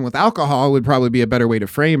a problem with alcohol would probably be a better way to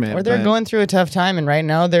frame it. Or they're going through a tough time and right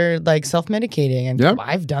now they're like self-medicating. And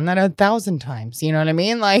I've done that 1,000 times. You know what I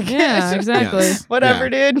mean? Like, yeah, exactly. Yes. Whatever,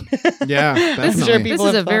 dude. Yeah, definitely. This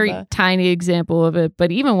is a very tiny example of it.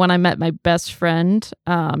 But even when I met my best friend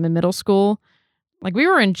in middle school, like we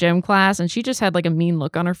were in gym class and she just had like a mean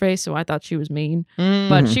look on her face. So I thought she was mean,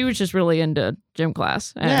 but she was just really into gym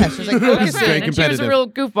class. And she was like, and she was a real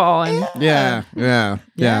goofball. And yeah.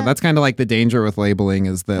 That's kind of like the danger with labeling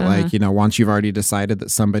is that like, once you've already decided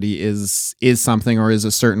that somebody is something or is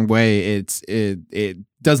a certain way, it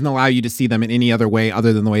doesn't allow you to see them in any other way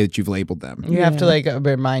other than the way that you've labeled them. You have to like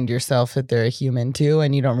remind yourself that they're a human too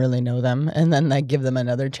and you don't really know them and then like give them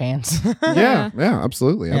another chance. Yeah,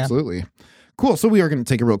 absolutely. Cool. So we are going to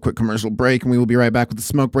take a real quick commercial break, and we will be right back with the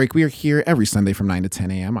smoke break. We are here every Sunday from 9 to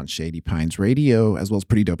 10 a.m. on Shady Pines Radio, as well as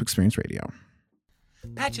Pretty Dope Experience Radio.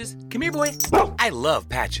 Patches, come here, boy. I love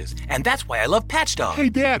Patches, and that's why I love Patch Dog. Hey,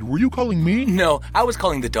 Dad, were you calling me? No, I was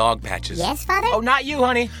calling the dog Patches. Yes, Father? Oh, not you,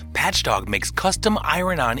 honey. Patch Dog makes custom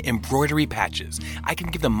iron-on embroidery patches. I can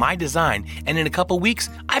give them my design, and in a couple weeks,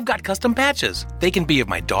 I've got custom patches. They can be of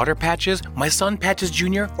my daughter Patches, my son Patches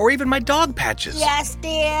Jr., or even my dog Patches. Yes,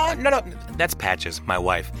 dear. No, that's Patches, my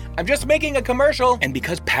wife. I'm just making a commercial. And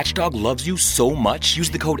because Patch Dog loves you so much, use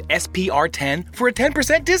the code SPR10 for a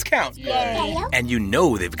 10% discount. Yay. And you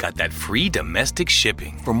know they've got that free domestic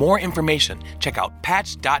shipping. For more information, check out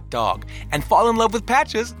patch.dog and fall in love with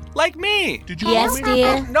patches like me. Did you Yes,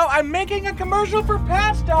 dear. No, I'm making a commercial for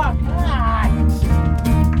Patch Dog.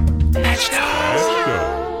 Patch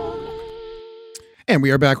Dog. And we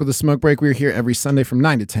are back with a smoke break. We're here every Sunday from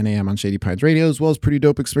 9 to 10 a.m. on Shady Pines Radio, as well as Pretty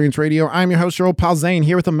Dope Experience Radio. I'm your host, your old pal Zane,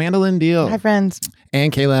 here with Amanda Lindell. Hi, friends.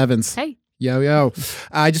 And Kayla Evans. Hey. Yo.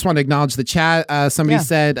 I just want to acknowledge the chat. Somebody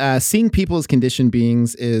said, seeing people as conditioned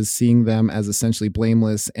beings is seeing them as essentially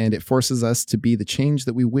blameless, and it forces us to be the change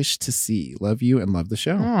that we wish to see. Love you and love the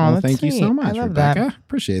show. Well, thank you so much, Rebecca. That.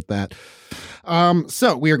 Appreciate that.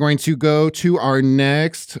 So we are going to go to our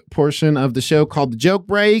next portion of the show called the joke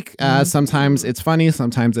break. Sometimes it's funny,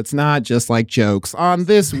 sometimes it's not, just like jokes. On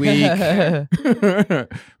this week,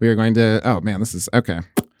 we are going to, oh man, this is, okay.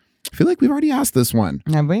 I feel like we've already asked this one.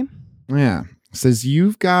 Have we? Yeah. It says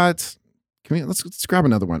you've got, let's grab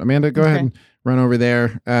another one. Amanda, go ahead and run over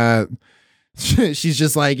there. She's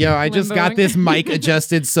just like, yo, I just got this mic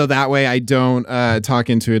adjusted so that way I don't talk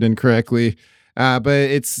into it incorrectly. But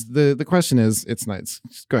it's the question is, it's nice.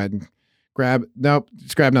 Just go ahead and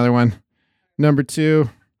just grab another one. Number 2.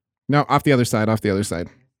 No, off the other side.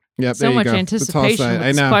 Yep, so there you much go. anticipation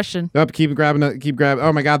with this question. Yep, keep grabbing.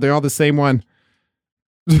 Oh my God, they're all the same one.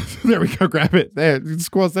 There we go. Grab it. There.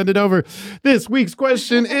 Squirrel, send it over. This week's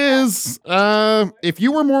question is, if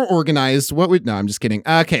you were more organized, what would... No, I'm just kidding.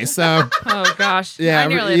 Okay, so... Oh, gosh. I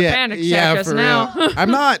nearly had a panic attack just now.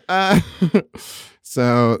 I'm not...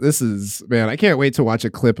 So this is... Man, I can't wait to watch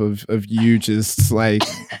a clip of you just like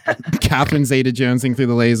Catherine Zeta-Jonesing through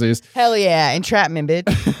the lasers. Hell yeah. Entrapment,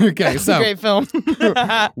 bitch. Okay, so... Great film.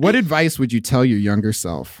 What advice would you tell your younger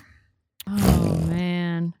self? Oh,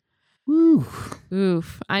 man.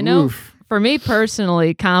 Oof. I know for me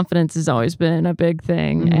personally, confidence has always been a big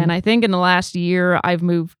thing. Mm-hmm. And I think in the last year I've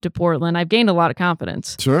moved to Portland, I've gained a lot of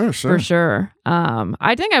confidence. Sure. For sure.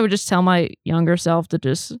 I think I would just tell my younger self to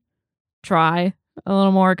just try a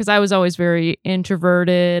little more because I was always very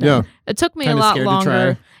introverted. Yeah. It took me a lot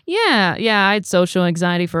longer. Yeah. I had social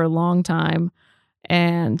anxiety for a long time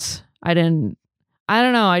and I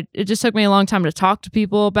don't know. It just took me a long time to talk to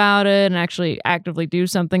people about it and actually actively do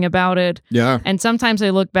something about it. Yeah. And sometimes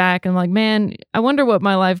I look back and I'm like, man, I wonder what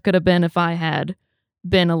my life could have been if I had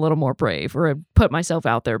been a little more brave or put myself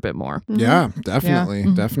out there a bit more. Mm-hmm. Yeah, definitely.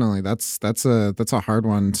 Yeah. Definitely. That's a hard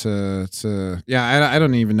one to I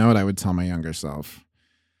don't even know what I would tell my younger self.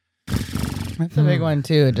 That's a big one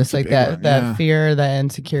too. Just like that fear, that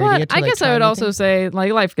insecurity. But I guess I would also say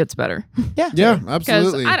like life gets better. Yeah,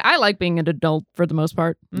 absolutely. Because I like being an adult for the most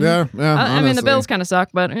part. Yeah. I mean the bills kind of suck,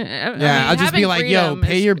 but I'll just be like, yo,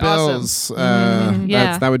 pay your bills. Awesome.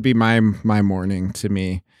 That would be my morning to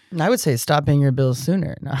me. I would say stop paying your bills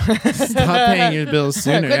sooner. No. Stop paying your bills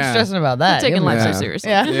sooner. Quit stressing about that. Taking life so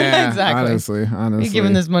seriously. Yeah, exactly. Honestly. You're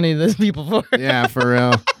giving this money to those people for. Yeah, for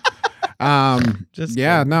real.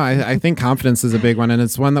 I think confidence is a big one, and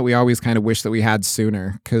it's one that we always kind of wish that we had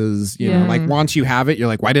sooner, because you know, like once you have it, you're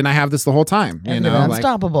like, why didn't I have this the whole time? You know,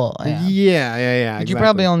 unstoppable. Yeah. Exactly. You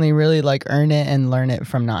probably only really like earn it and learn it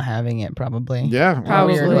from not having it, probably. Yeah,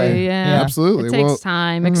 probably. Yeah, absolutely. It takes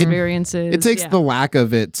time, experiences. It takes the lack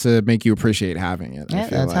of it to make you appreciate having it. Yeah,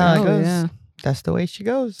 that's how it goes. Yeah. That's the way she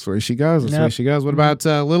goes. That's the way she goes. That's the way she goes. What about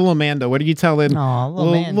little Amanda? What are you telling? Oh,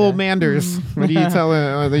 little Manders. What are you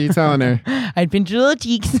telling? What are you telling her? I'd pinch your little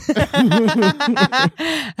cheeks.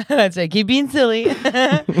 I'd say, keep being silly.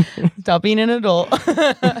 Stop being an adult.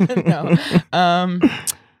 No.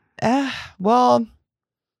 Well,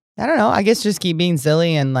 I don't know. I guess just keep being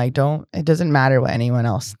silly and like it doesn't matter what anyone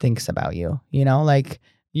else thinks about you. You know, like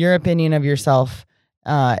your opinion of yourself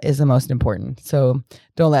is the most important. So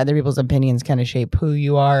don't let other people's opinions kind of shape who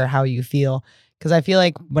you are or how you feel. Because I feel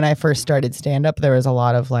like when I first started stand-up, there was a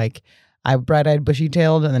lot of like, I bright-eyed,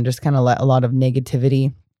 bushy-tailed, and then just kind of let a lot of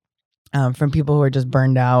negativity from people who are just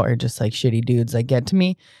burned out or just like shitty dudes like get to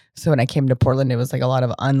me. So when I came to Portland, it was like a lot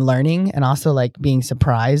of unlearning and also like being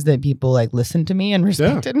surprised that people like listened to me and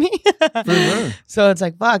respected me. Sure. So it's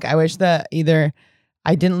like, fuck, I wish that either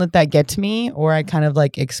I didn't let that get to me or I kind of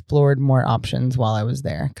like explored more options while I was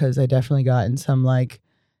there, because I definitely got in some like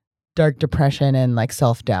dark depression and like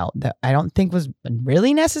self-doubt that I don't think was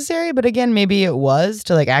really necessary. But again, maybe it was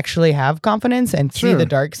to like actually have confidence and see the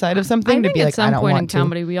dark side of something, to be like, I don't want to. At some point in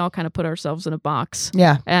comedy, we all kind of put ourselves in a box.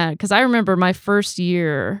 Yeah. Because I remember my first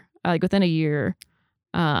year, like within a year,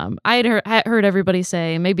 I had heard everybody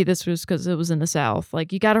say, maybe this was because it was in the South,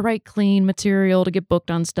 like you got to write clean material to get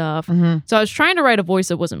booked on stuff. Mm-hmm. So I was trying to write a voice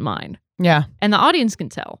that wasn't mine. Yeah. And the audience can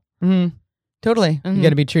tell. Mm-hmm. Totally. You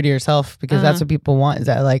got to be true to yourself, because that's what people want, is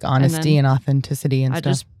that like honesty and authenticity and stuff.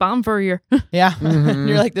 I just bomb for a year. Yeah.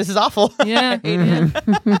 You're like, this is awful. Yeah.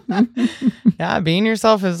 Yeah. Being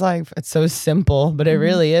yourself is like, it's so simple, but it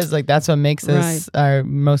really is like, that's what makes us our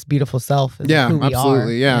most beautiful self. Yeah, who we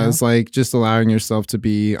absolutely. Are, yeah. you know? It's like just allowing yourself to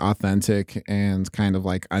be authentic and kind of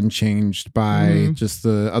like unchanged by just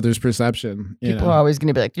the other's perception. People are always going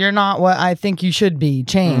to be like, you're not what I think you should be.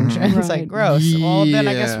 Change. And it's like, gross. Well, then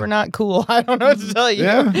I guess we're not cool. I don't know what to tell you.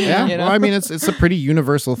 Yeah. You know? Well, I mean, it's a pretty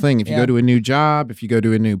universal thing. If you go to a new job, if you go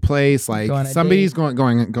to a new place, like somebody's going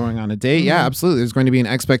on a date. Yeah, absolutely. There's going to be an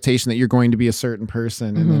expectation that you're going to be a certain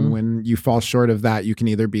person. And then when you fall short of that, you can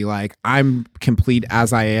either be like, I'm complete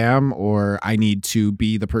as I am, or I need to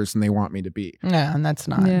be the person they want me to be. Yeah, and that's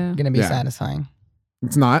not going to be satisfying.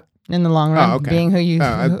 It's not? In the long run, being who you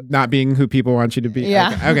not being who people want you to be.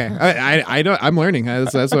 Yeah. Okay. I don't. I'm learning.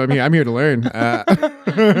 That's what I'm here. I'm here to learn.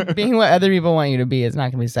 Being what other people want you to be is not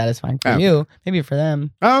going to be satisfying for you. Maybe for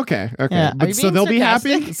them. Oh, okay. Yeah. But so they'll be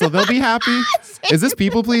happy. So they'll be happy. Is this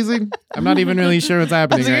people pleasing? I'm not even really sure what's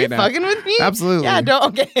happening right now. Fucking with me? Absolutely. Yeah.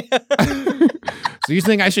 Don't. Okay. So you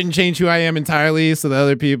think I shouldn't change who I am entirely so the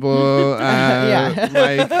other people?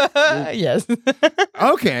 Yes.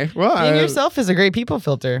 Okay. Well, being yourself is a great people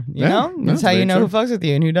filter. You know, that's how you know who fucks with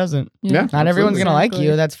you and who doesn't. Yeah. Not everyone's gonna like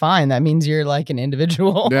you. That's fine. That means you're like an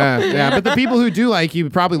individual. Yeah. But the people who do like you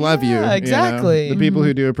probably love you. Exactly. You know? The people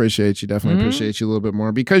who do appreciate you definitely appreciate you a little bit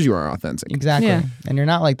more because you are authentic. Exactly. Yeah. And you're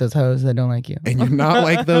not like those hoes that don't like you. And you're not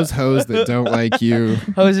like those hoes that don't like you.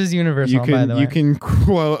 Hose is universal. By the way. You can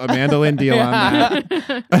quote Amanda Lynn Deal on that.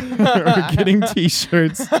 Or getting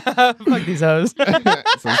t-shirts. Fuck these hoes.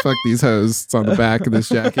 So fuck these hoes. It's on the back of this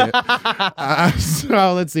jacket.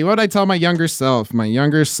 So let's see. What did I tell my younger self?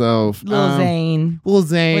 Little Zane. With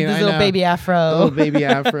his little baby afro. Little baby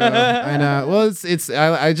afro. I know. Well,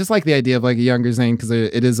 I just like the idea of like a younger Zane, because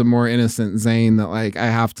it is a more innocent Zane that like I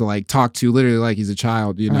have to like talk to literally like he's a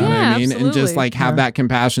child. You know what I mean? Absolutely. And just like have that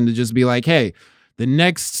compassion to just be like, hey, the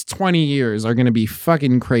next 20 years are going to be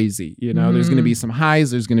fucking crazy. You know, there's going to be some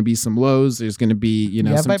highs, there's going to be some lows, there's going to be, some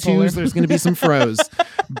bipolar. twos, there's going to be some fro's.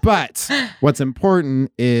 But what's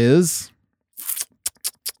important is,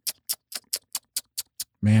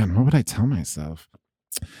 man, what would I tell myself?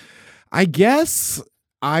 I guess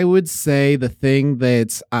I would say the thing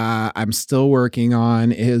that I'm still working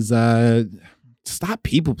on is stop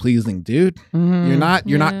people pleasing, dude. You're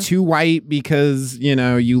not too white because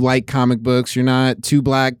you like comic books. You're not too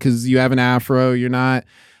black because you have an afro. You're not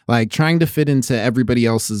like trying to fit into everybody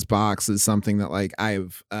else's box is something that like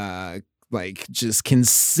I've like just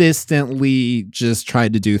consistently just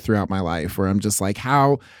tried to do throughout my life, where I'm just like,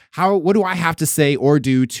 what do I have to say or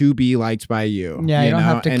do to be liked by you? Yeah, you don't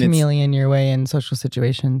have to chameleon your way in social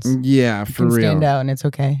situations. Yeah, for real. Stand out and it's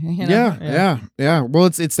okay. You know? Yeah. Well,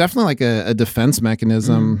 it's definitely like a defense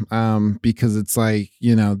mechanism, because it's like,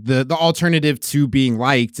 the alternative to being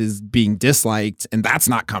liked is being disliked, and that's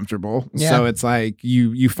not comfortable. Yeah. So it's like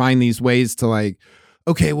you find these ways to like,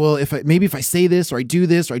 okay, well, if I say this, or I do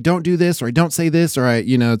this, or I don't do this, or I don't say this, or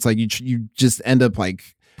it's like you just end up like,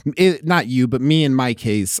 not you, but me in my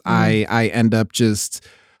case, I end up just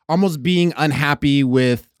almost being unhappy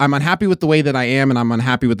with the way that I am, and I'm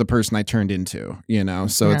unhappy with the person I turned into,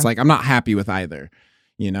 so it's like, I'm not happy with either.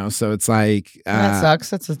 So it's like that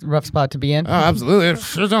sucks. That's a rough spot to be in. Oh, absolutely.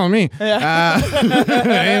 You're telling me. Yeah.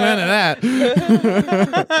 Amen to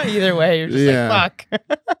that. Either way, you're just like, fuck.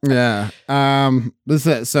 Yeah.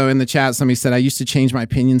 So in the chat, somebody said, I used to change my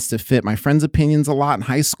opinions to fit my friends' opinions a lot in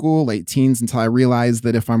high school, late teens, until I realized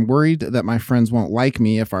that if I'm worried that my friends won't like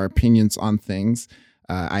me if our opinions on things,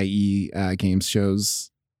 i.e. Games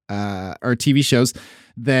shows or TV shows,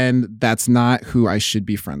 then that's not who I should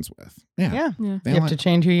be friends with. Yeah. You have to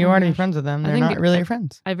change who you are to be friends with them. They're not really your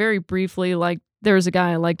friends. I very briefly, there was a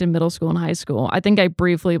guy I liked in middle school and high school. I think I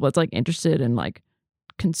briefly was interested in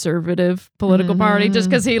conservative political party just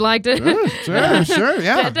because he liked it. Sure,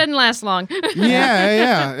 yeah. It didn't last long.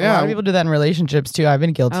 Yeah. A lot of people do that in relationships too. I've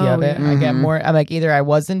been guilty of it. I get more, I'm like, either I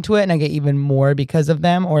was into it and I get even more because of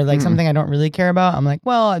them, or something I don't really care about. I'm like,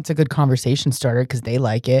 well, it's a good conversation starter because they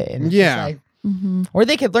like it. And it's just like, or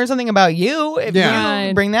they could learn something about you if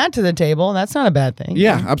you bring that to the table. That's not a bad thing.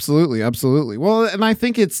 Yeah, absolutely. Well, and I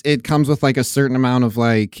think it comes with a certain amount of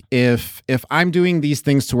if I'm doing these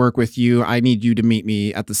things to work with you, I need you to meet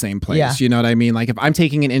me at the same place. Yeah. You know what I mean? If I'm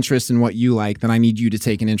taking an interest in what you like, then I need you to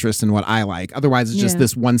take an interest in what I like. Otherwise, it's just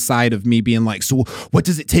this one side of me being like, so what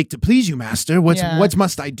does it take to please you, master? What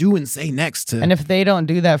must I do and say next to? And if they don't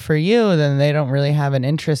do that for you, then they don't really have an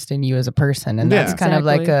interest in you as a person. And that's kind of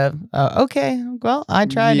like okay. Well, I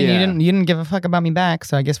tried and you didn't give a fuck about me back,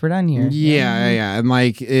 so I guess we're done here. Yeah.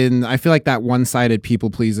 And I feel like that one-sided people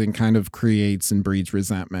pleasing kind of creates and breeds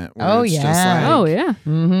resentment. Oh yeah.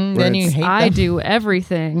 Then you hate them. I do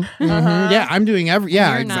everything. Yeah, I'm doing exactly.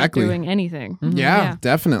 You're not doing anything. Yeah,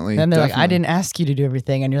 definitely. And they're like, I didn't ask you to do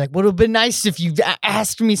everything, and you're like, would have been nice if you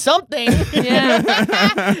asked me something. Yeah.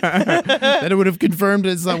 Then it would have confirmed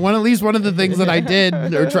it's at least one of the things that I did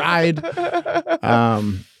or tried.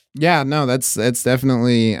 Yeah, no, that's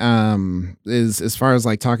definitely is as far as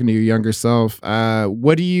talking to your younger self.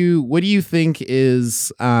 What do you think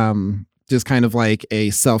is just kind of a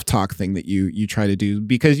self-talk thing that you try to do,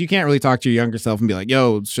 because you can't really talk to your younger self and be like,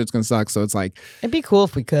 yo, shit's gonna suck. So it's like, it'd be cool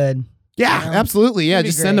if we could. Yeah, absolutely. Yeah,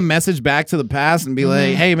 just send a message back to the past and be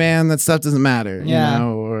like, hey man, that stuff doesn't matter. Yeah.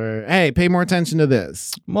 Or hey, pay more attention to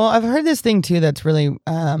this. Well, I've heard this thing too that's really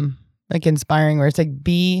inspiring, where it's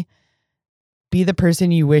be the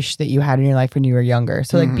person you wish that you had in your life when you were younger.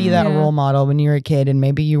 So be that role model when you were a kid and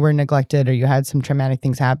maybe you were neglected or you had some traumatic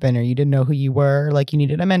things happen or you didn't know who you were, you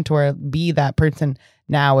needed a mentor. Be that person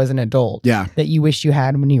now as an adult that you wish you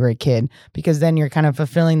had when you were a kid, because then you're kind of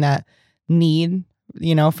fulfilling that need,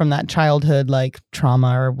 from that childhood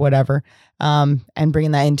trauma or whatever, and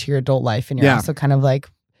bringing that into your adult life. And you're also kind of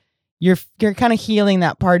you're kind of healing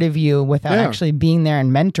that part of you without actually being there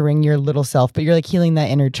and mentoring your little self, but you're healing that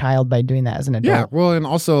inner child by doing that as an adult. Yeah, well, and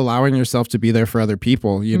also allowing yourself to be there for other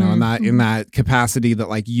people, in that capacity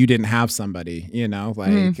that you didn't have somebody,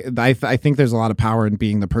 I think there's a lot of power in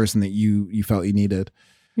being the person that you felt you needed.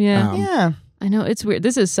 Yeah. I know it's weird.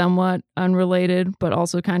 This is somewhat unrelated, but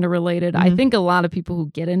also kind of related. I think a lot of people who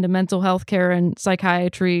get into mental health care and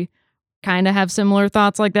psychiatry kind of have similar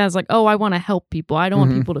thoughts like that. It's I want to help people. I don't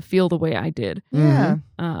want people to feel the way I did. Yeah.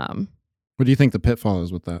 What do you think the pitfall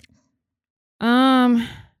is with that?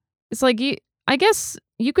 It's I guess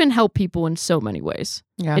you can help people in so many ways.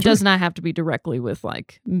 Yeah. It does not have to be directly with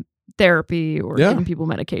therapy or giving people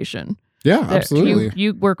medication. Yeah, absolutely.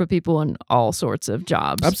 You work with people in all sorts of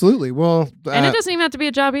jobs. Absolutely. Well, and it doesn't even have to be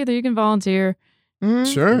a job either. You can volunteer.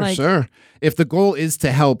 Sure. If the goal is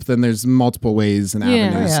to help, then there's multiple ways and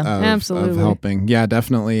avenues of helping. Yeah,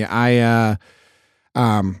 definitely. I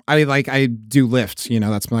do Lyft,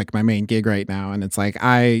 that's my main gig right now. And it's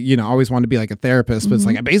I always want to be a therapist, but it's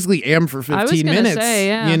I basically am for 15 minutes.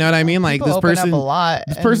 You know what I mean? People this person, a lot.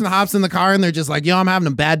 This person hops in the car and they're just yo, I'm having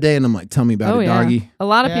a bad day. And I'm tell me about it, doggy. A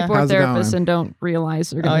lot of people are therapists and don't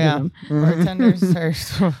realize they're going to do them. Bartenders are...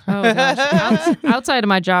 Oh gosh. Outside of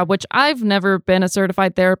my job, which I've never been a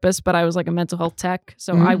certified therapist, but I was a mental health tech.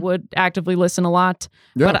 So I would actively listen a lot.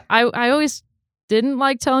 Yeah. But I always didn't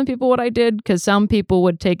like telling people what I did because some people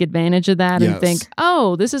would take advantage of that and think,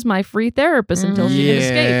 oh, this is my free therapist until she can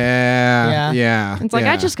escape. Yeah. It's like,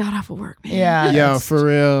 I just got off of work, man. Yeah, for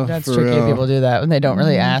real. That's for tricky. real. People do that when they don't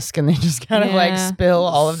really ask and they just kind of like spill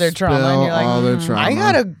all of their trauma. And you're like, all their trauma. I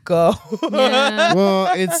gotta go.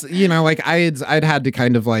 Well, it's, like I'd had to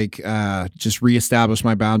kind of like just reestablish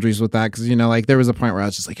my boundaries with that because, like there was a point where I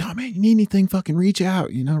was just like, oh man, you need anything, fucking reach out,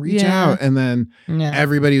 reach out. And then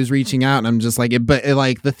everybody was reaching out and I'm just like,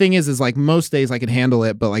 like the thing is like most days I could handle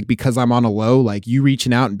it, but like because I'm on a low, like you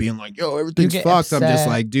reaching out and being like, yo, everything's fucked. I'm just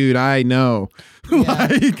like, dude, I know.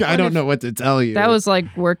 Like, I don't know what to tell you. That was like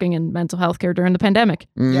working in mental health care during the pandemic.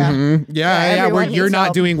 Yeah, where you're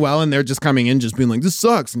not doing well and they're just coming in just being like, this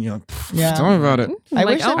sucks. And you're like, tell me about it. I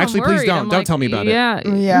wish actually, please don't. Don't tell me about it.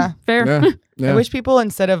 Yeah. Fair. Yeah. I wish people,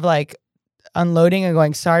 instead of like unloading and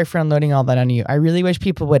going, sorry for unloading all that on you, I really wish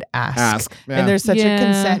people would ask. And there's such a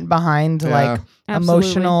consent behind like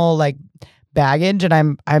emotional like baggage,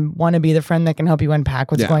 and I want to be the friend that can help you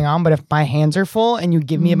unpack what's going on. But if my hands are full and you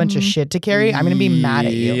give me a bunch of shit to carry, I'm gonna be mad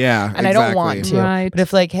at you. And I don't want to. But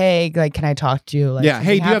if like, hey, like, can I talk to you? Like,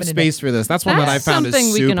 hey, do you have space for this? That's one that I found is super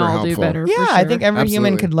helpful. Something we can all do better. Yeah, I think every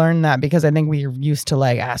human could learn that because I think we're used to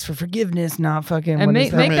like ask for forgiveness, not fucking. And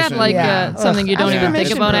make that like something you don't even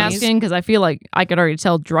think about asking, because I feel like I could already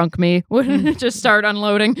tell drunk me would just start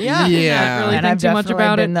unloading. Yeah, not really and think I've too much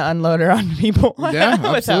about been the unloader on people.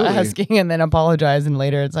 Without asking and then apologize, and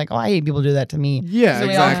later it's like, oh, I hate people do that to me. Yeah, so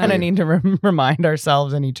we all kind of need to remind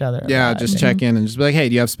ourselves and each other. Yeah, just check in and just be like, hey,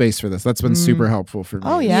 do you have space for this? That's been super helpful for me.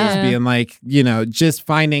 Oh yeah, just being like, just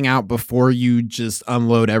finding out before you just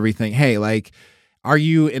unload everything. Hey, like, are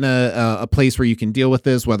you in a place where you can deal with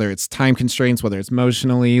this, whether it's time constraints, whether it's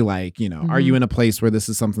emotionally, like, are you in a place where this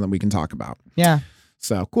is something that we can talk about? Yeah.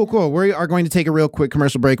 So cool. We are going to take a real quick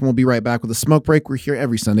commercial break and we'll be right back with a smoke break. We're here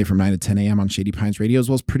every Sunday from 9 to 10 a.m. on Shady Pines Radio, as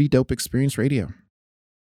well as Pretty Dope Experience Radio.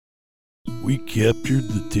 We captured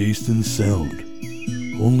the taste and sound,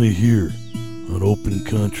 only here on Open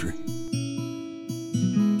Country.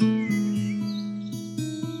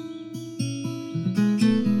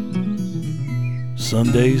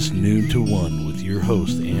 Sundays, noon to 1 with your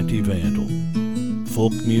host, Anti-Vandal.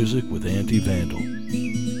 Folk music with Anti-Vandal.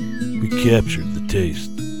 We captured the taste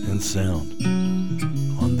and sound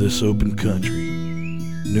on this Open Country.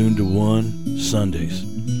 Noon to 1, Sundays,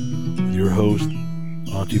 with your host,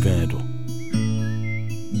 Anti-Vandal.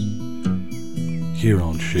 Here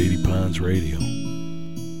on Shady Pines Radio.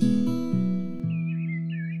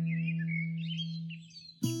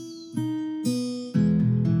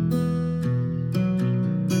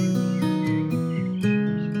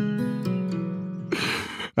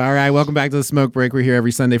 All right, welcome back to the Smoke Break. We're here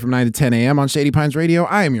every Sunday from 9 to 10 a.m. on Shady Pines Radio.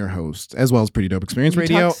 I am your host, as well as Pretty Dope Experience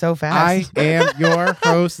Radio. Talk so fast. I am your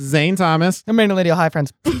host, Zane Thomas. I'm Marina Lydia. Hi,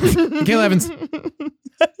 friends. Kayla Evans.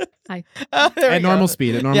 Hi. At normal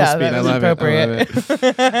speed. At normal speed. I love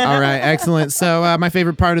it. All right, excellent. So my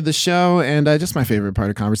favorite part of the show, and just my favorite part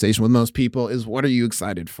of conversation with most people, is what are you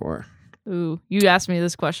excited for? Ooh, you asked me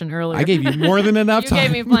this question earlier. I gave you more than enough time. You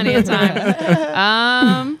gave me plenty of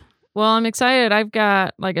time. Well, I'm excited. I've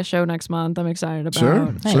got like a show next month. I'm excited about. Sure.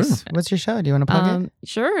 What's your show? Do you want to plug it?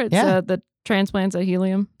 Sure. It's the transplants at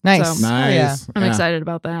Helium. Nice. So, nice. I'm excited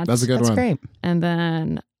about that. That's a good one. That's great. And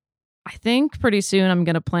then I think pretty soon I'm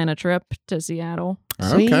going to plan a trip to Seattle.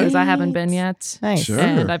 Okay. Because I haven't been yet. Nice. Sure.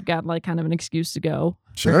 And I've got like kind of an excuse to go.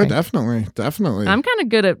 Sure, Perfect. definitely. I'm kind of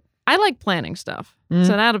good at, I like planning stuff. So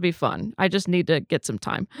that'll be fun. I just need to get some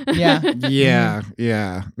time. Yeah.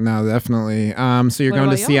 Yeah. No, definitely. So you're What going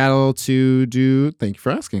to about y'all? Seattle to do, thank you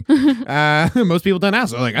for asking. Most people don't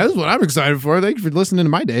ask. They're like, this is what I'm excited for. Thank you for listening to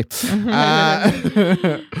my day.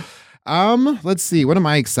 Let's see. What am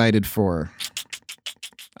I excited for?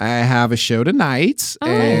 I have a show tonight. Oh,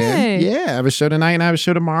 and nice. I have a show tonight and I have a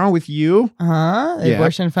show tomorrow with you. The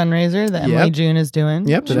abortion fundraiser that Emily June is doing.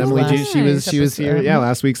 Yep, that Emily June. She was here. Yeah,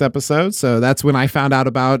 last week's episode. So that's when I found out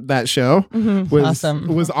about that show. Awesome.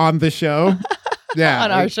 Was on the show. Yeah, on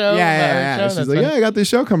our show. Yeah. She's like, I got this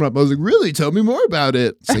show coming up. I was like, really? Tell me more about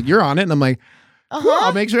it. She's like, you're on it, and I'm like, cool,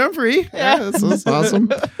 I'll make sure I'm free. Yeah, that's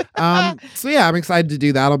awesome. So yeah, I'm excited to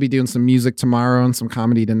do that. I'll be doing some music tomorrow and some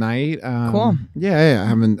comedy tonight. Cool. Yeah.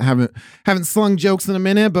 Haven't slung jokes in a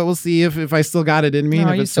minute, but we'll see if I still got it in me. No,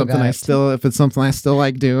 And if it's something I still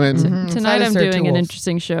like doing. Tonight I'm doing an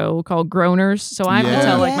interesting show called Groaners. So I have to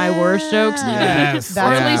tell like my worst jokes. Yes. Or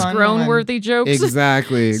at least groan-worthy jokes.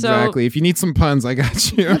 Exactly. If you need some puns, I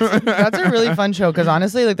got you. That's a really fun show because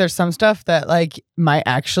honestly, like there's some stuff that like might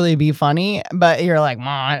actually be funny, but you're like,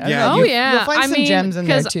 Mom. Yeah. You'll find some gems in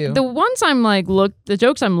there too. The ones I'm like, the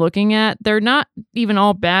jokes I'm looking at, they're not even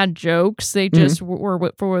all bad jokes. They just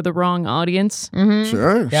were for the wrong audience.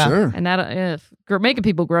 Sure. And that making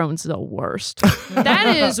people groan is the worst.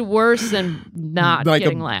 That is worse than not like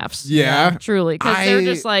getting laughs. Yeah. Truly. Because they're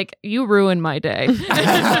just like, you ruined my day.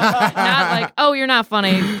 Not like, oh, you're not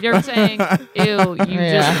funny. You're saying, ew, you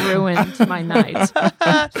just ruined my night.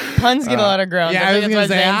 Puns get a lot of groans. Yeah, I was gonna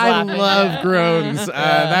say I love groans.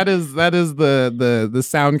 That is the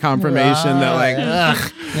sound confirmation that like,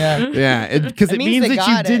 ugh. Yeah, because it means that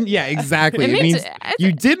you didn't. Yeah, exactly. It means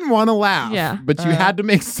you didn't want to laugh, but you had to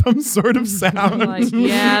make some sort of sound. Like,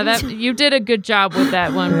 that you did a good job with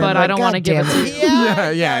that one, but I don't want to give it to you.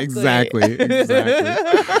 Yeah, exactly.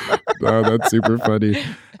 Oh, that's super funny.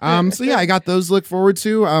 So yeah, I got those to look forward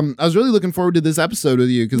to. I was really looking forward to this episode with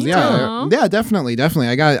you because definitely.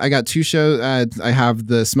 I got 2 shows. I have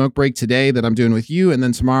the Smoke Break today that I'm doing with you, and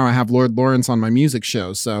then tomorrow I have Lord Lawrence on my music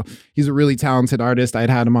show. So he's a really talented artist. I'd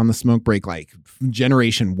had him on the Smoke Break like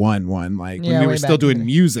Generation 1, like when we were still doing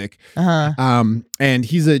music. And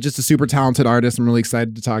he's just a super talented artist. I'm really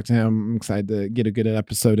excited to talk to him. I'm excited to get a good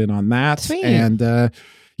episode in on that. Sweet. And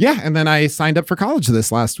and then I signed up for college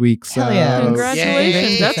this last week. So Hell yeah.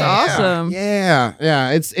 Congratulations. That's awesome. Yeah.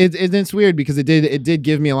 It's weird because it did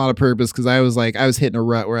give me a lot of purpose because I was hitting a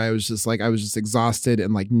rut where I was just exhausted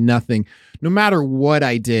and like nothing. No matter what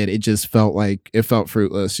I did, it just felt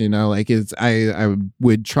fruitless, like I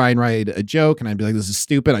would try and write a joke and I'd be like, this is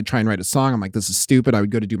stupid. I'd try and write a song. I'm like, this is stupid. I would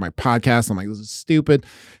go to do my podcast. I'm like, this is stupid.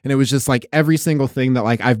 And it was just like every single thing that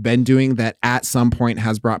like I've been doing that at some point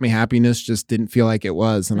has brought me happiness just didn't feel like it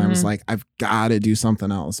was. And I was like, I've got to do something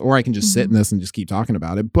else, or I can just sit in this and just keep talking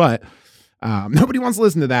about it. But nobody wants to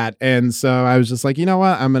listen to that. And so I was just like, you know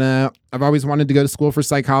what? I've always wanted to go to school for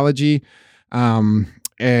psychology.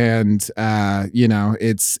 And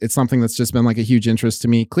it's something that's just been like a huge interest to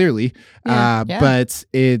me, clearly. But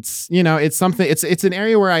it's something, it's an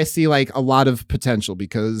area where I see like a lot of potential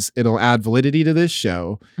because it'll add validity to this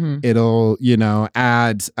show. It'll,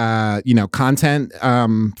 add, content,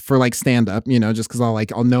 for like stand up, just cause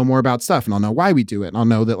I'll know more about stuff and I'll know why we do it. And I'll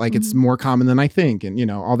know that like it's more common than I think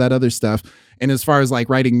and, all that other stuff. And as far as like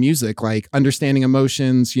writing music, like understanding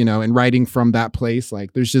emotions, and writing from that place,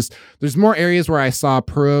 like there's more areas where I saw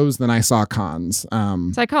pros than I saw cons.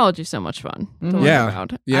 Psychology is so much fun to learn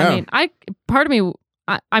about. Yeah. I mean, part of me,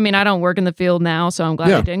 I don't work in the field now, so I'm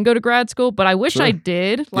glad I didn't go to grad school, but I wish I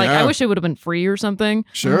did. Like, I wish it would have been free or something.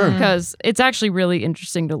 Sure. Because it's actually really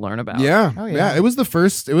interesting to learn about. Yeah. Oh, yeah. It was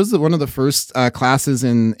one of the first classes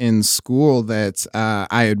in school that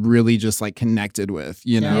I had really just like connected with,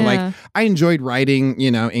 like I enjoyed writing,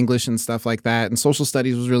 English and stuff like that. And social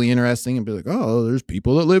studies was really interesting and be like, oh, there's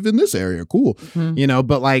people that live in this area. Cool.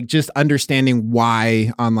 But like just understanding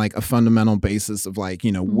why on like a fundamental basis of like,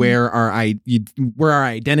 where our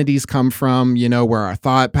identities come from, where our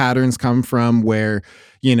thought patterns come from, where,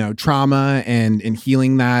 trauma and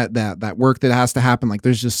healing that work that has to happen. Like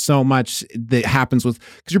there's just so much that happens because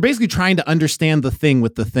you're basically trying to understand the thing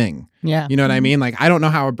with the thing. Yeah. You know what I mean? Like, I don't know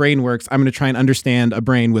how a brain works. I'm going to try and understand a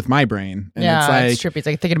brain with my brain. And it's trippy. It's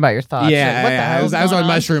like thinking about your thoughts. Yeah. Like, what the hell I was on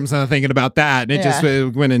mushrooms and thinking about that. And it just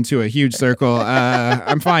went into a huge circle.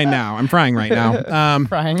 I'm fine now. I'm frying right now.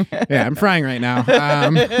 Frying. Yeah, I'm frying right now.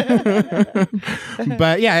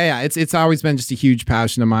 But it's always been just a huge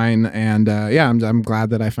passion of mine. And I'm glad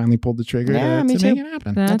that I finally pulled the trigger to make it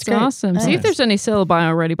happen. That's awesome. See if there's any syllabi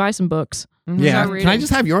already. Buy some books. Yeah. Can I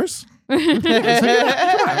just have yours? I'm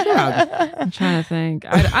trying to think.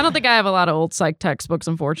 I don't think I have a lot of old psych textbooks,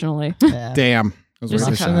 unfortunately. Yeah. Damn. It was worth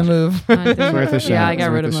a shot. The move. Worth a shot. Yeah, I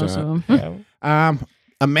got rid of most of them.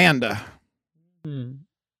 Amanda.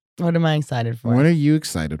 What am I excited for? What are you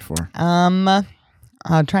excited for?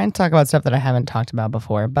 I'll try and talk about stuff that I haven't talked about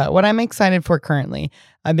before. But what I'm excited for currently,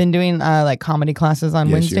 I've been doing like comedy classes on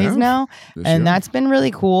Wednesdays now. And that's been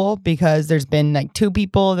really cool because there's been like 2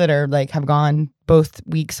 people that are like have gone both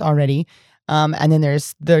weeks already. And then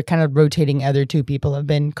they're kind of rotating other 2 people have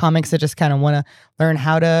been comics that just kind of want to learn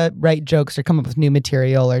how to write jokes or come up with new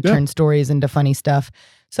material or turn stories into funny stuff.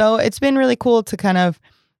 So it's been really cool to kind of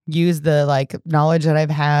use the like knowledge that I've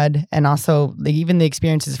had and also even the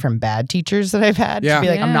experiences from bad teachers that I've had to be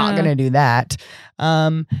like, I'm not going to do that.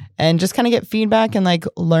 And just kind of get feedback and like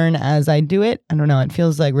learn as I do it. I don't know. It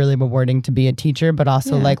feels like really rewarding to be a teacher, but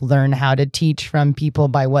also like learn how to teach from people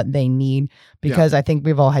by what they need. Because I think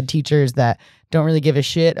we've all had teachers that don't really give a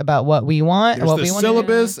shit about what we want. There's what the we want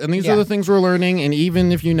syllabus, and these are the things we're learning. And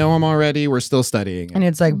even if you know them already, we're still studying. And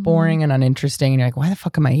it's like boring and uninteresting. And you're like, why the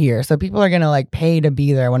fuck am I here? So people are going to like pay to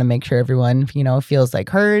be there. I want to make sure everyone, feels like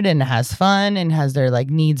heard and has fun and has their like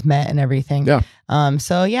needs met and everything. Yeah.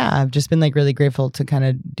 So yeah, I've just been like really grateful to kind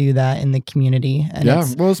of do that in the community. And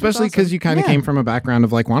well, especially because you kind of came from a background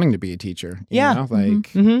of like wanting to be a teacher. You know?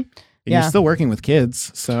 Like, and you're still working with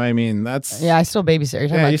kids, so I mean that's I still babysit. You're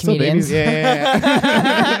talking about comedians.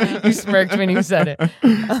 You smirked when you said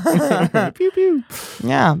it. Pew pew.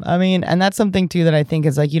 Yeah, I mean, and that's something too that I think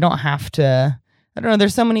is like you don't have to. I don't know.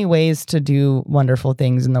 There's so many ways to do wonderful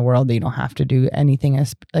things in the world that you don't have to do anything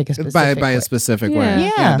as like a specific by way. a specific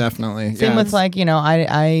way. Yeah, definitely. Same with like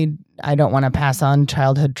I don't want to pass on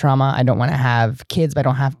childhood trauma. I don't want to have kids, but I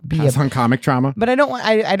don't have to be pass on comic trauma. But I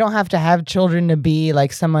don't have to have children to be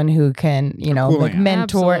like someone who can like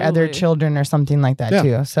mentor other children or something like that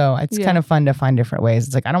too. So it's kind of fun to find different ways.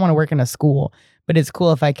 It's like I don't want to work in a school, but it's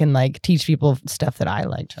cool if I can like teach people stuff that I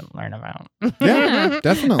like to learn about. Yeah,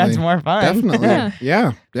 definitely. That's more fun. Definitely.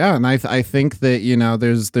 Yeah. And I think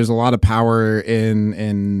that there's a lot of power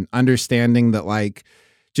in understanding that like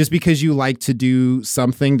just because you like to do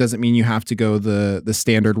something doesn't mean you have to go the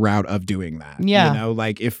standard route of doing that. Yeah.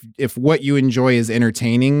 Like if what you enjoy is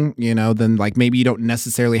entertaining, then like maybe you don't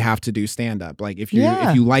necessarily have to do stand up. Like if you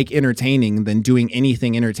like entertaining, then doing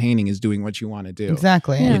anything entertaining is doing what you want to do.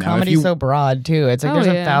 Exactly. And comedy's so broad too. It's like there's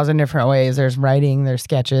 1,000 different ways. There's writing, there's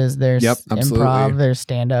sketches, there's improv, there's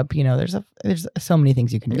stand up, there's so many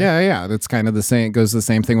things you can do. Yeah. That's kind of the same. It goes the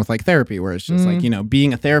same thing with like therapy where it's just like,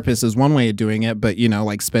 being a therapist is one way of doing it, but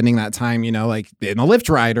like spending that time, like in a Lyft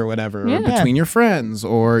ride or whatever, or between your friends,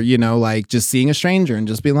 or like just seeing a stranger and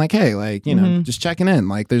just being like, hey, like just checking in.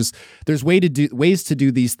 Like there's ways to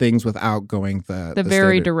do these things without going the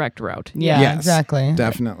very standard. direct route. Yeah, exactly.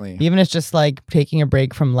 Definitely. Even if it's just like taking a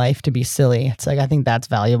break from life to be silly. It's like I think that's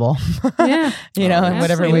valuable. Yeah. In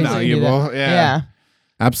whatever ways you do that. Yeah.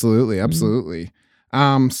 Absolutely.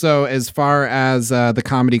 So as far as the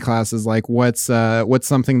comedy classes, like what's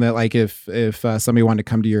something that like if somebody wanted to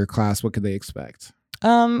come to your class, what could they expect?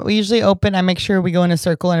 We usually open. I make sure we go in a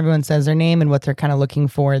circle and everyone says their name and what they're kind of looking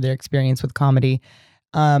for, their experience with comedy.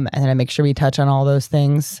 And then I make sure we touch on all those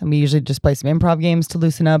things. And we usually just play some improv games to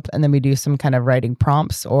loosen up, and then we do some kind of writing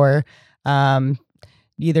prompts or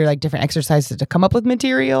either like different exercises to come up with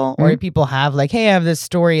material, or people have like, hey, I have this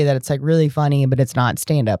story that it's like really funny, but it's not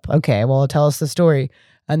stand up. Okay, well, tell us the story.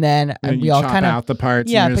 And then we all kind of out the parts.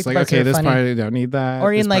 Yeah, and you're just like, okay, this part I don't need that.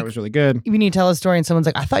 Or this part was really good. When you tell a story and someone's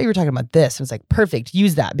like, I thought you were talking about this. It's like, perfect,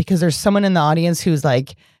 use that, because there's someone in the audience who's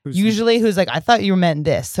like, who's like, I thought you meant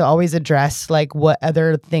this. So always address like what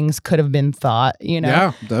other things could have been thought,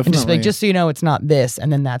 Yeah, definitely. And just like, just so you know, it's not this.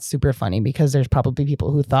 And then that's super funny because there's probably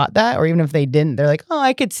people who thought that, or even if they didn't, they're like, oh,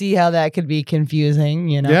 I could see how that could be confusing,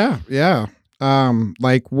 Yeah.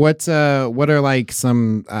 Like what are like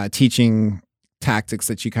some teaching tactics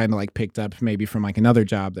that you kind of like picked up maybe from like another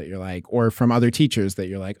job that you're like, or from other teachers that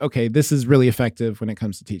you're like, okay, this is really effective when it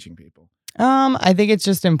comes to teaching people? I think it's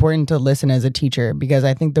just important to listen as a teacher, because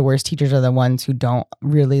I think the worst teachers are the ones who don't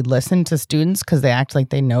really listen to students because they act like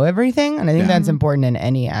they know everything. And I think that's important in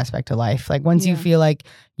any aspect of life. Like once you feel like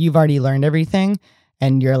you've already learned everything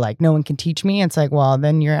and you're like, no one can teach me, it's like, well,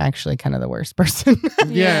 then you're actually kind of the worst person.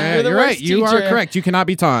 You're right. You are correct. You cannot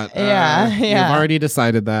be taught. You've already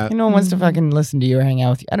decided that. No one wants to fucking listen to you or hang out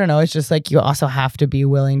with you. I don't know. It's just like you also have to be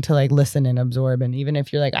willing to like listen and absorb. And even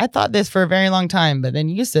if you're like, I thought this for a very long time, but then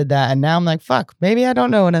you said that, and now I'm like, fuck, maybe I don't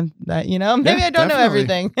know what I'm that. Maybe I don't know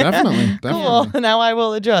everything. Definitely. Cool. Now I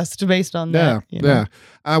will adjust based on that. Yeah.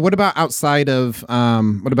 What about outside of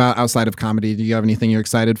comedy? Do you have anything you're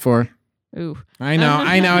excited for? Ooh. I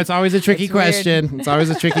know. It's always a tricky question. It's always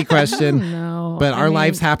a tricky question. No. But our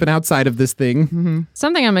lives happen outside of this thing. Mm-hmm.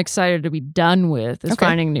 Something I'm excited to be done with is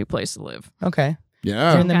finding a new place to live. Okay.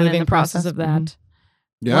 Yeah. You're in the moving in the process of that.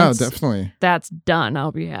 Mm-hmm. Yeah, Once definitely. That's done,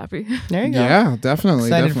 I'll be happy. There you go. Yeah, definitely.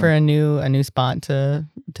 Excited for a new spot to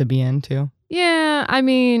be in too. Yeah, I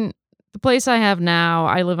mean, the place I have now,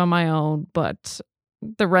 I live on my own, but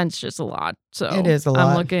the rent's just a lot. So it is a lot.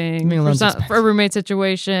 I'm looking for a roommate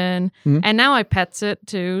situation. Mm-hmm. And now I pet sit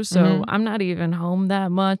too. So I'm not even home that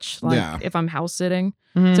much, like if I'm house sitting.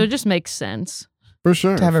 Mm-hmm. So it just makes sense. For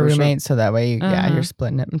sure. To have a for roommate, sure. so that way, you're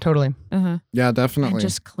splitting it. Totally. Yeah, definitely. And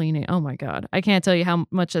just cleaning. Oh my God. I can't tell you how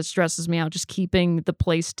much that stresses me out. Just keeping the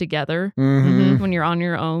place together when you're on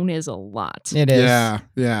your own is a lot. It is.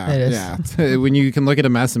 Yeah. When you can look at a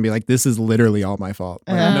mess and be like, this is literally all my fault.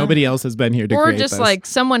 Like, nobody else has been here to create this. Or just like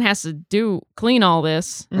someone has to clean all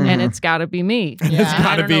this and it's got to be me. Yeah.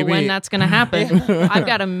 I don't know when that's going to happen. I've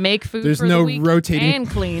got to make food There's for no the week rotating- and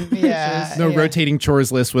clean. Yeah. No rotating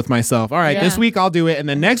chores list with myself. All right, this week I'll do it, and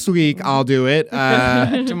then next week I'll do it.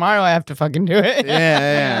 Tomorrow I have to fucking do it.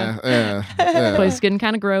 Yeah. The place is getting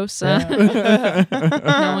kind of gross.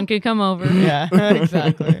 No one can come over. Yeah,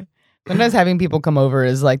 exactly. Sometimes having people come over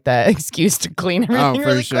is like that excuse to clean everything for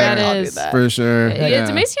really sure. quick. That I'll do is. that. For sure. It's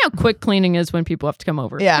amazing how quick cleaning is when people have to come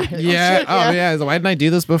over. Yeah. Yeah. Oh, yeah. So why didn't I do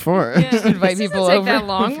this before? Just invite This people doesn't over. take that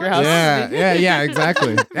long. Your house. Yeah,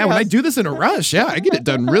 exactly. Yeah, when I do this in a rush, I get it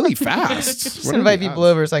done really fast. Just invite people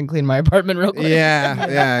over so I can clean my apartment real quick.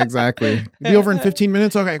 Yeah, exactly. Be over in 15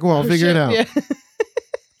 minutes? Okay, cool. I'll figure it out. Yeah.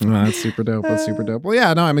 Oh, that's super dope. Well,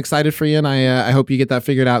 yeah, no, I'm excited for you, and I hope you get that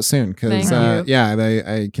figured out soon. Because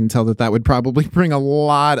I can tell that would probably bring a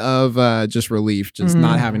lot of just relief, just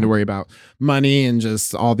not having to worry about money and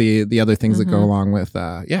just all the other things that go along with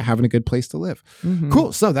having a good place to live.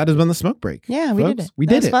 Cool. So that has been the smoke break. Yeah, we folks. did it. We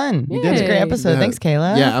did was it. fun. We It did was a it. great episode. Yeah. Thanks,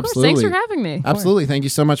 Kayla. Yeah, Of course. absolutely. Thanks for having me. Absolutely. Thank you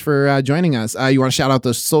so much for joining us. You want to shout out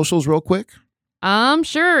the socials real quick?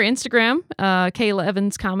 Sure. Instagram, Kayla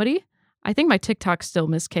Evans Comedy. I think my TikTok still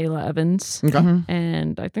Miss Kayla Evans. Okay.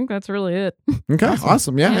 And I think that's really it. Okay.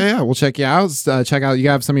 Awesome. Yeah. We'll check you out. Check out. You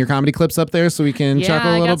have some of your comedy clips up there so we can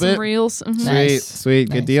chuckle a little I got bit. some reels. Sweet.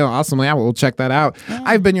 Good deal. Awesome. Yeah, we'll check that out. Yeah.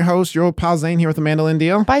 I've been your host, your old pal Zane, here with the Mandolin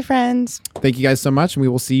Deal. Bye, friends. Thank you guys so much, and we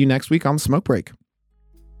will see you next week on the Smoke Break.